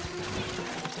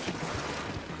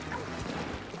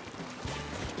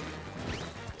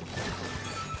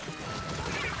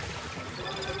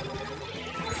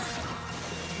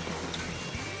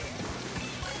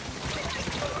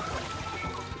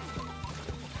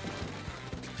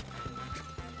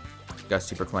 Got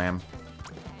super clam.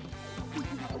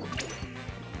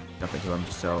 Jump into him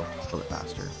just so a little bit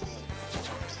faster.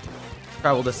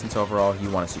 Travel distance overall, you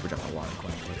want to super jump a lot of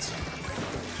clam hits.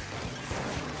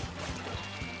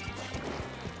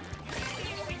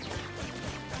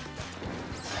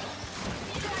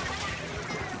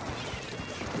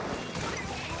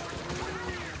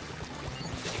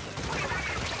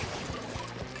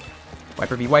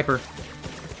 Wiper v wiper.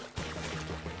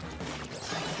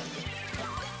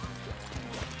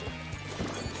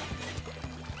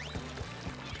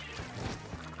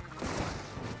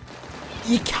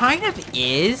 It kind of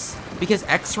is, because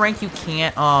X-Rank you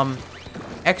can't,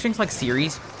 X-Rank's like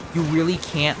series, you really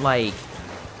can't, like,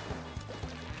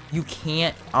 you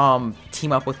can't,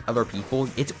 team up with other people.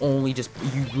 It's only just,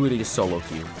 you really just solo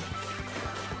queue.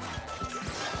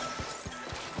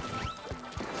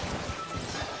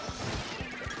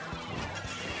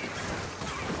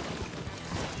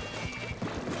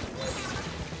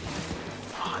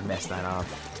 Oh, I messed that up.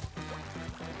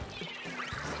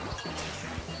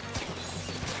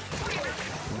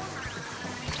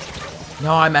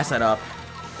 No, I messed that up.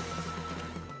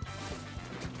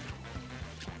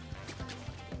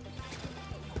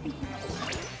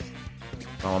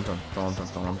 Don't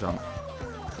jump.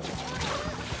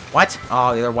 What?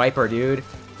 Oh, the other wiper, dude.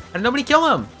 How did nobody kill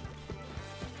him?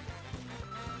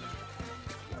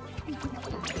 Dude,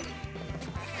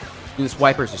 this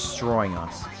wiper's destroying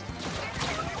us.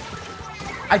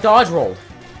 I dodge rolled.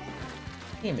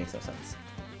 It makes no sense.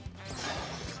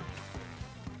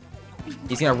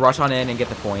 He's gonna rush on in and get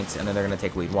the points, and then they're gonna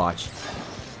take lead. Watch.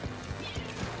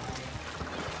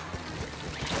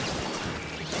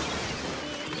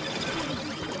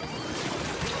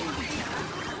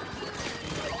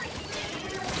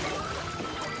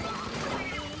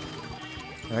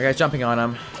 That guy's jumping on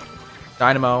him.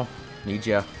 Dynamo, need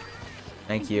ya.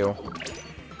 Thank you.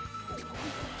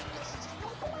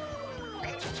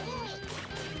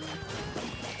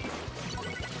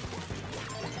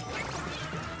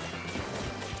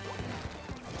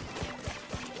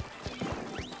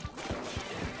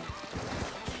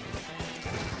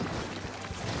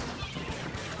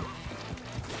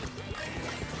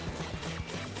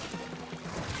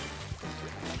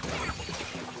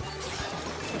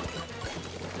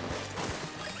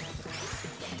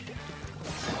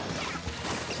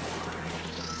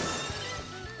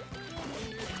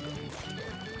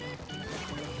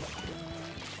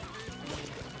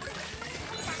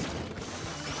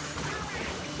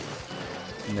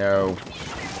 No.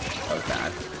 That was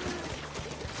bad.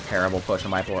 Terrible push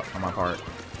on my part.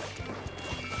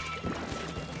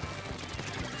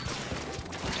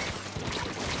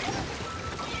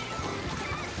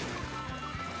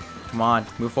 Come on,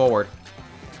 move forward.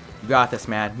 You got this,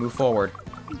 man. Move forward.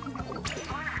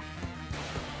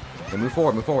 Okay, move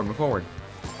forward, move forward, move forward.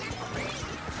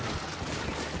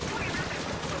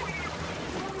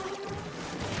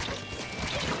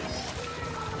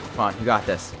 Come on, you got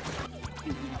this.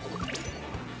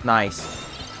 Nice.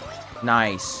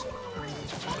 Nice.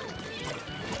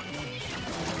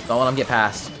 Don't let him get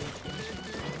past.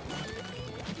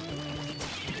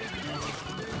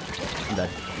 I'm dead.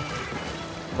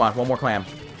 Come on, one more clam.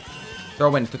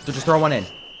 Throw in. Just throw one in.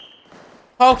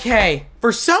 Okay.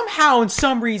 For somehow and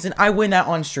some reason, I win that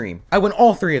on stream. I win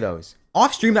all 3 of those.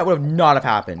 Off stream, that would have not have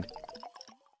happened.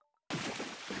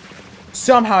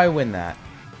 Somehow I win that.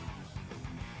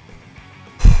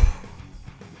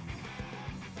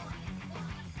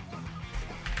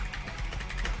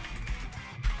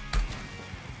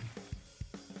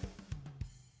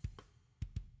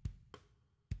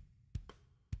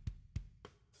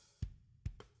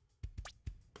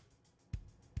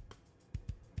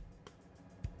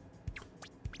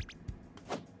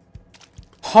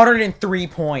 103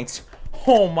 points.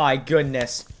 Oh my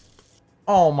goodness.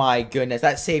 Oh my goodness.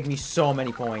 That saved me so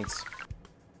many points.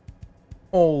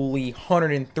 Holy,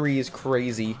 103 is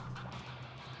crazy.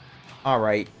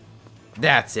 Alright.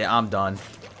 That's it. I'm done.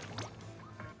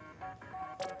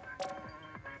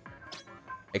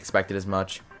 Expected as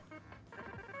much.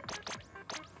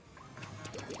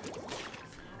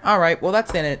 Alright, well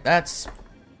that's it. That's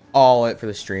all it for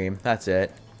the stream. That's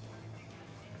it.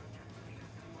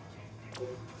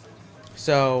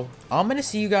 So, I'm gonna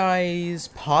see you guys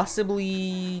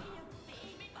possibly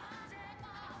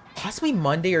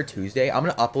Monday or Tuesday. I'm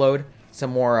gonna upload some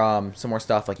more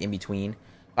stuff like in between.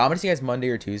 But I'm gonna see you guys Monday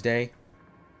or Tuesday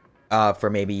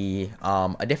for maybe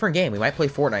a different game. We might play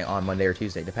Fortnite on Monday or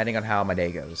Tuesday, depending on how my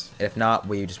day goes. If not,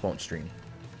 we just won't stream.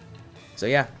 So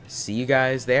yeah, see you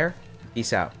guys there.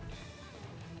 Peace out.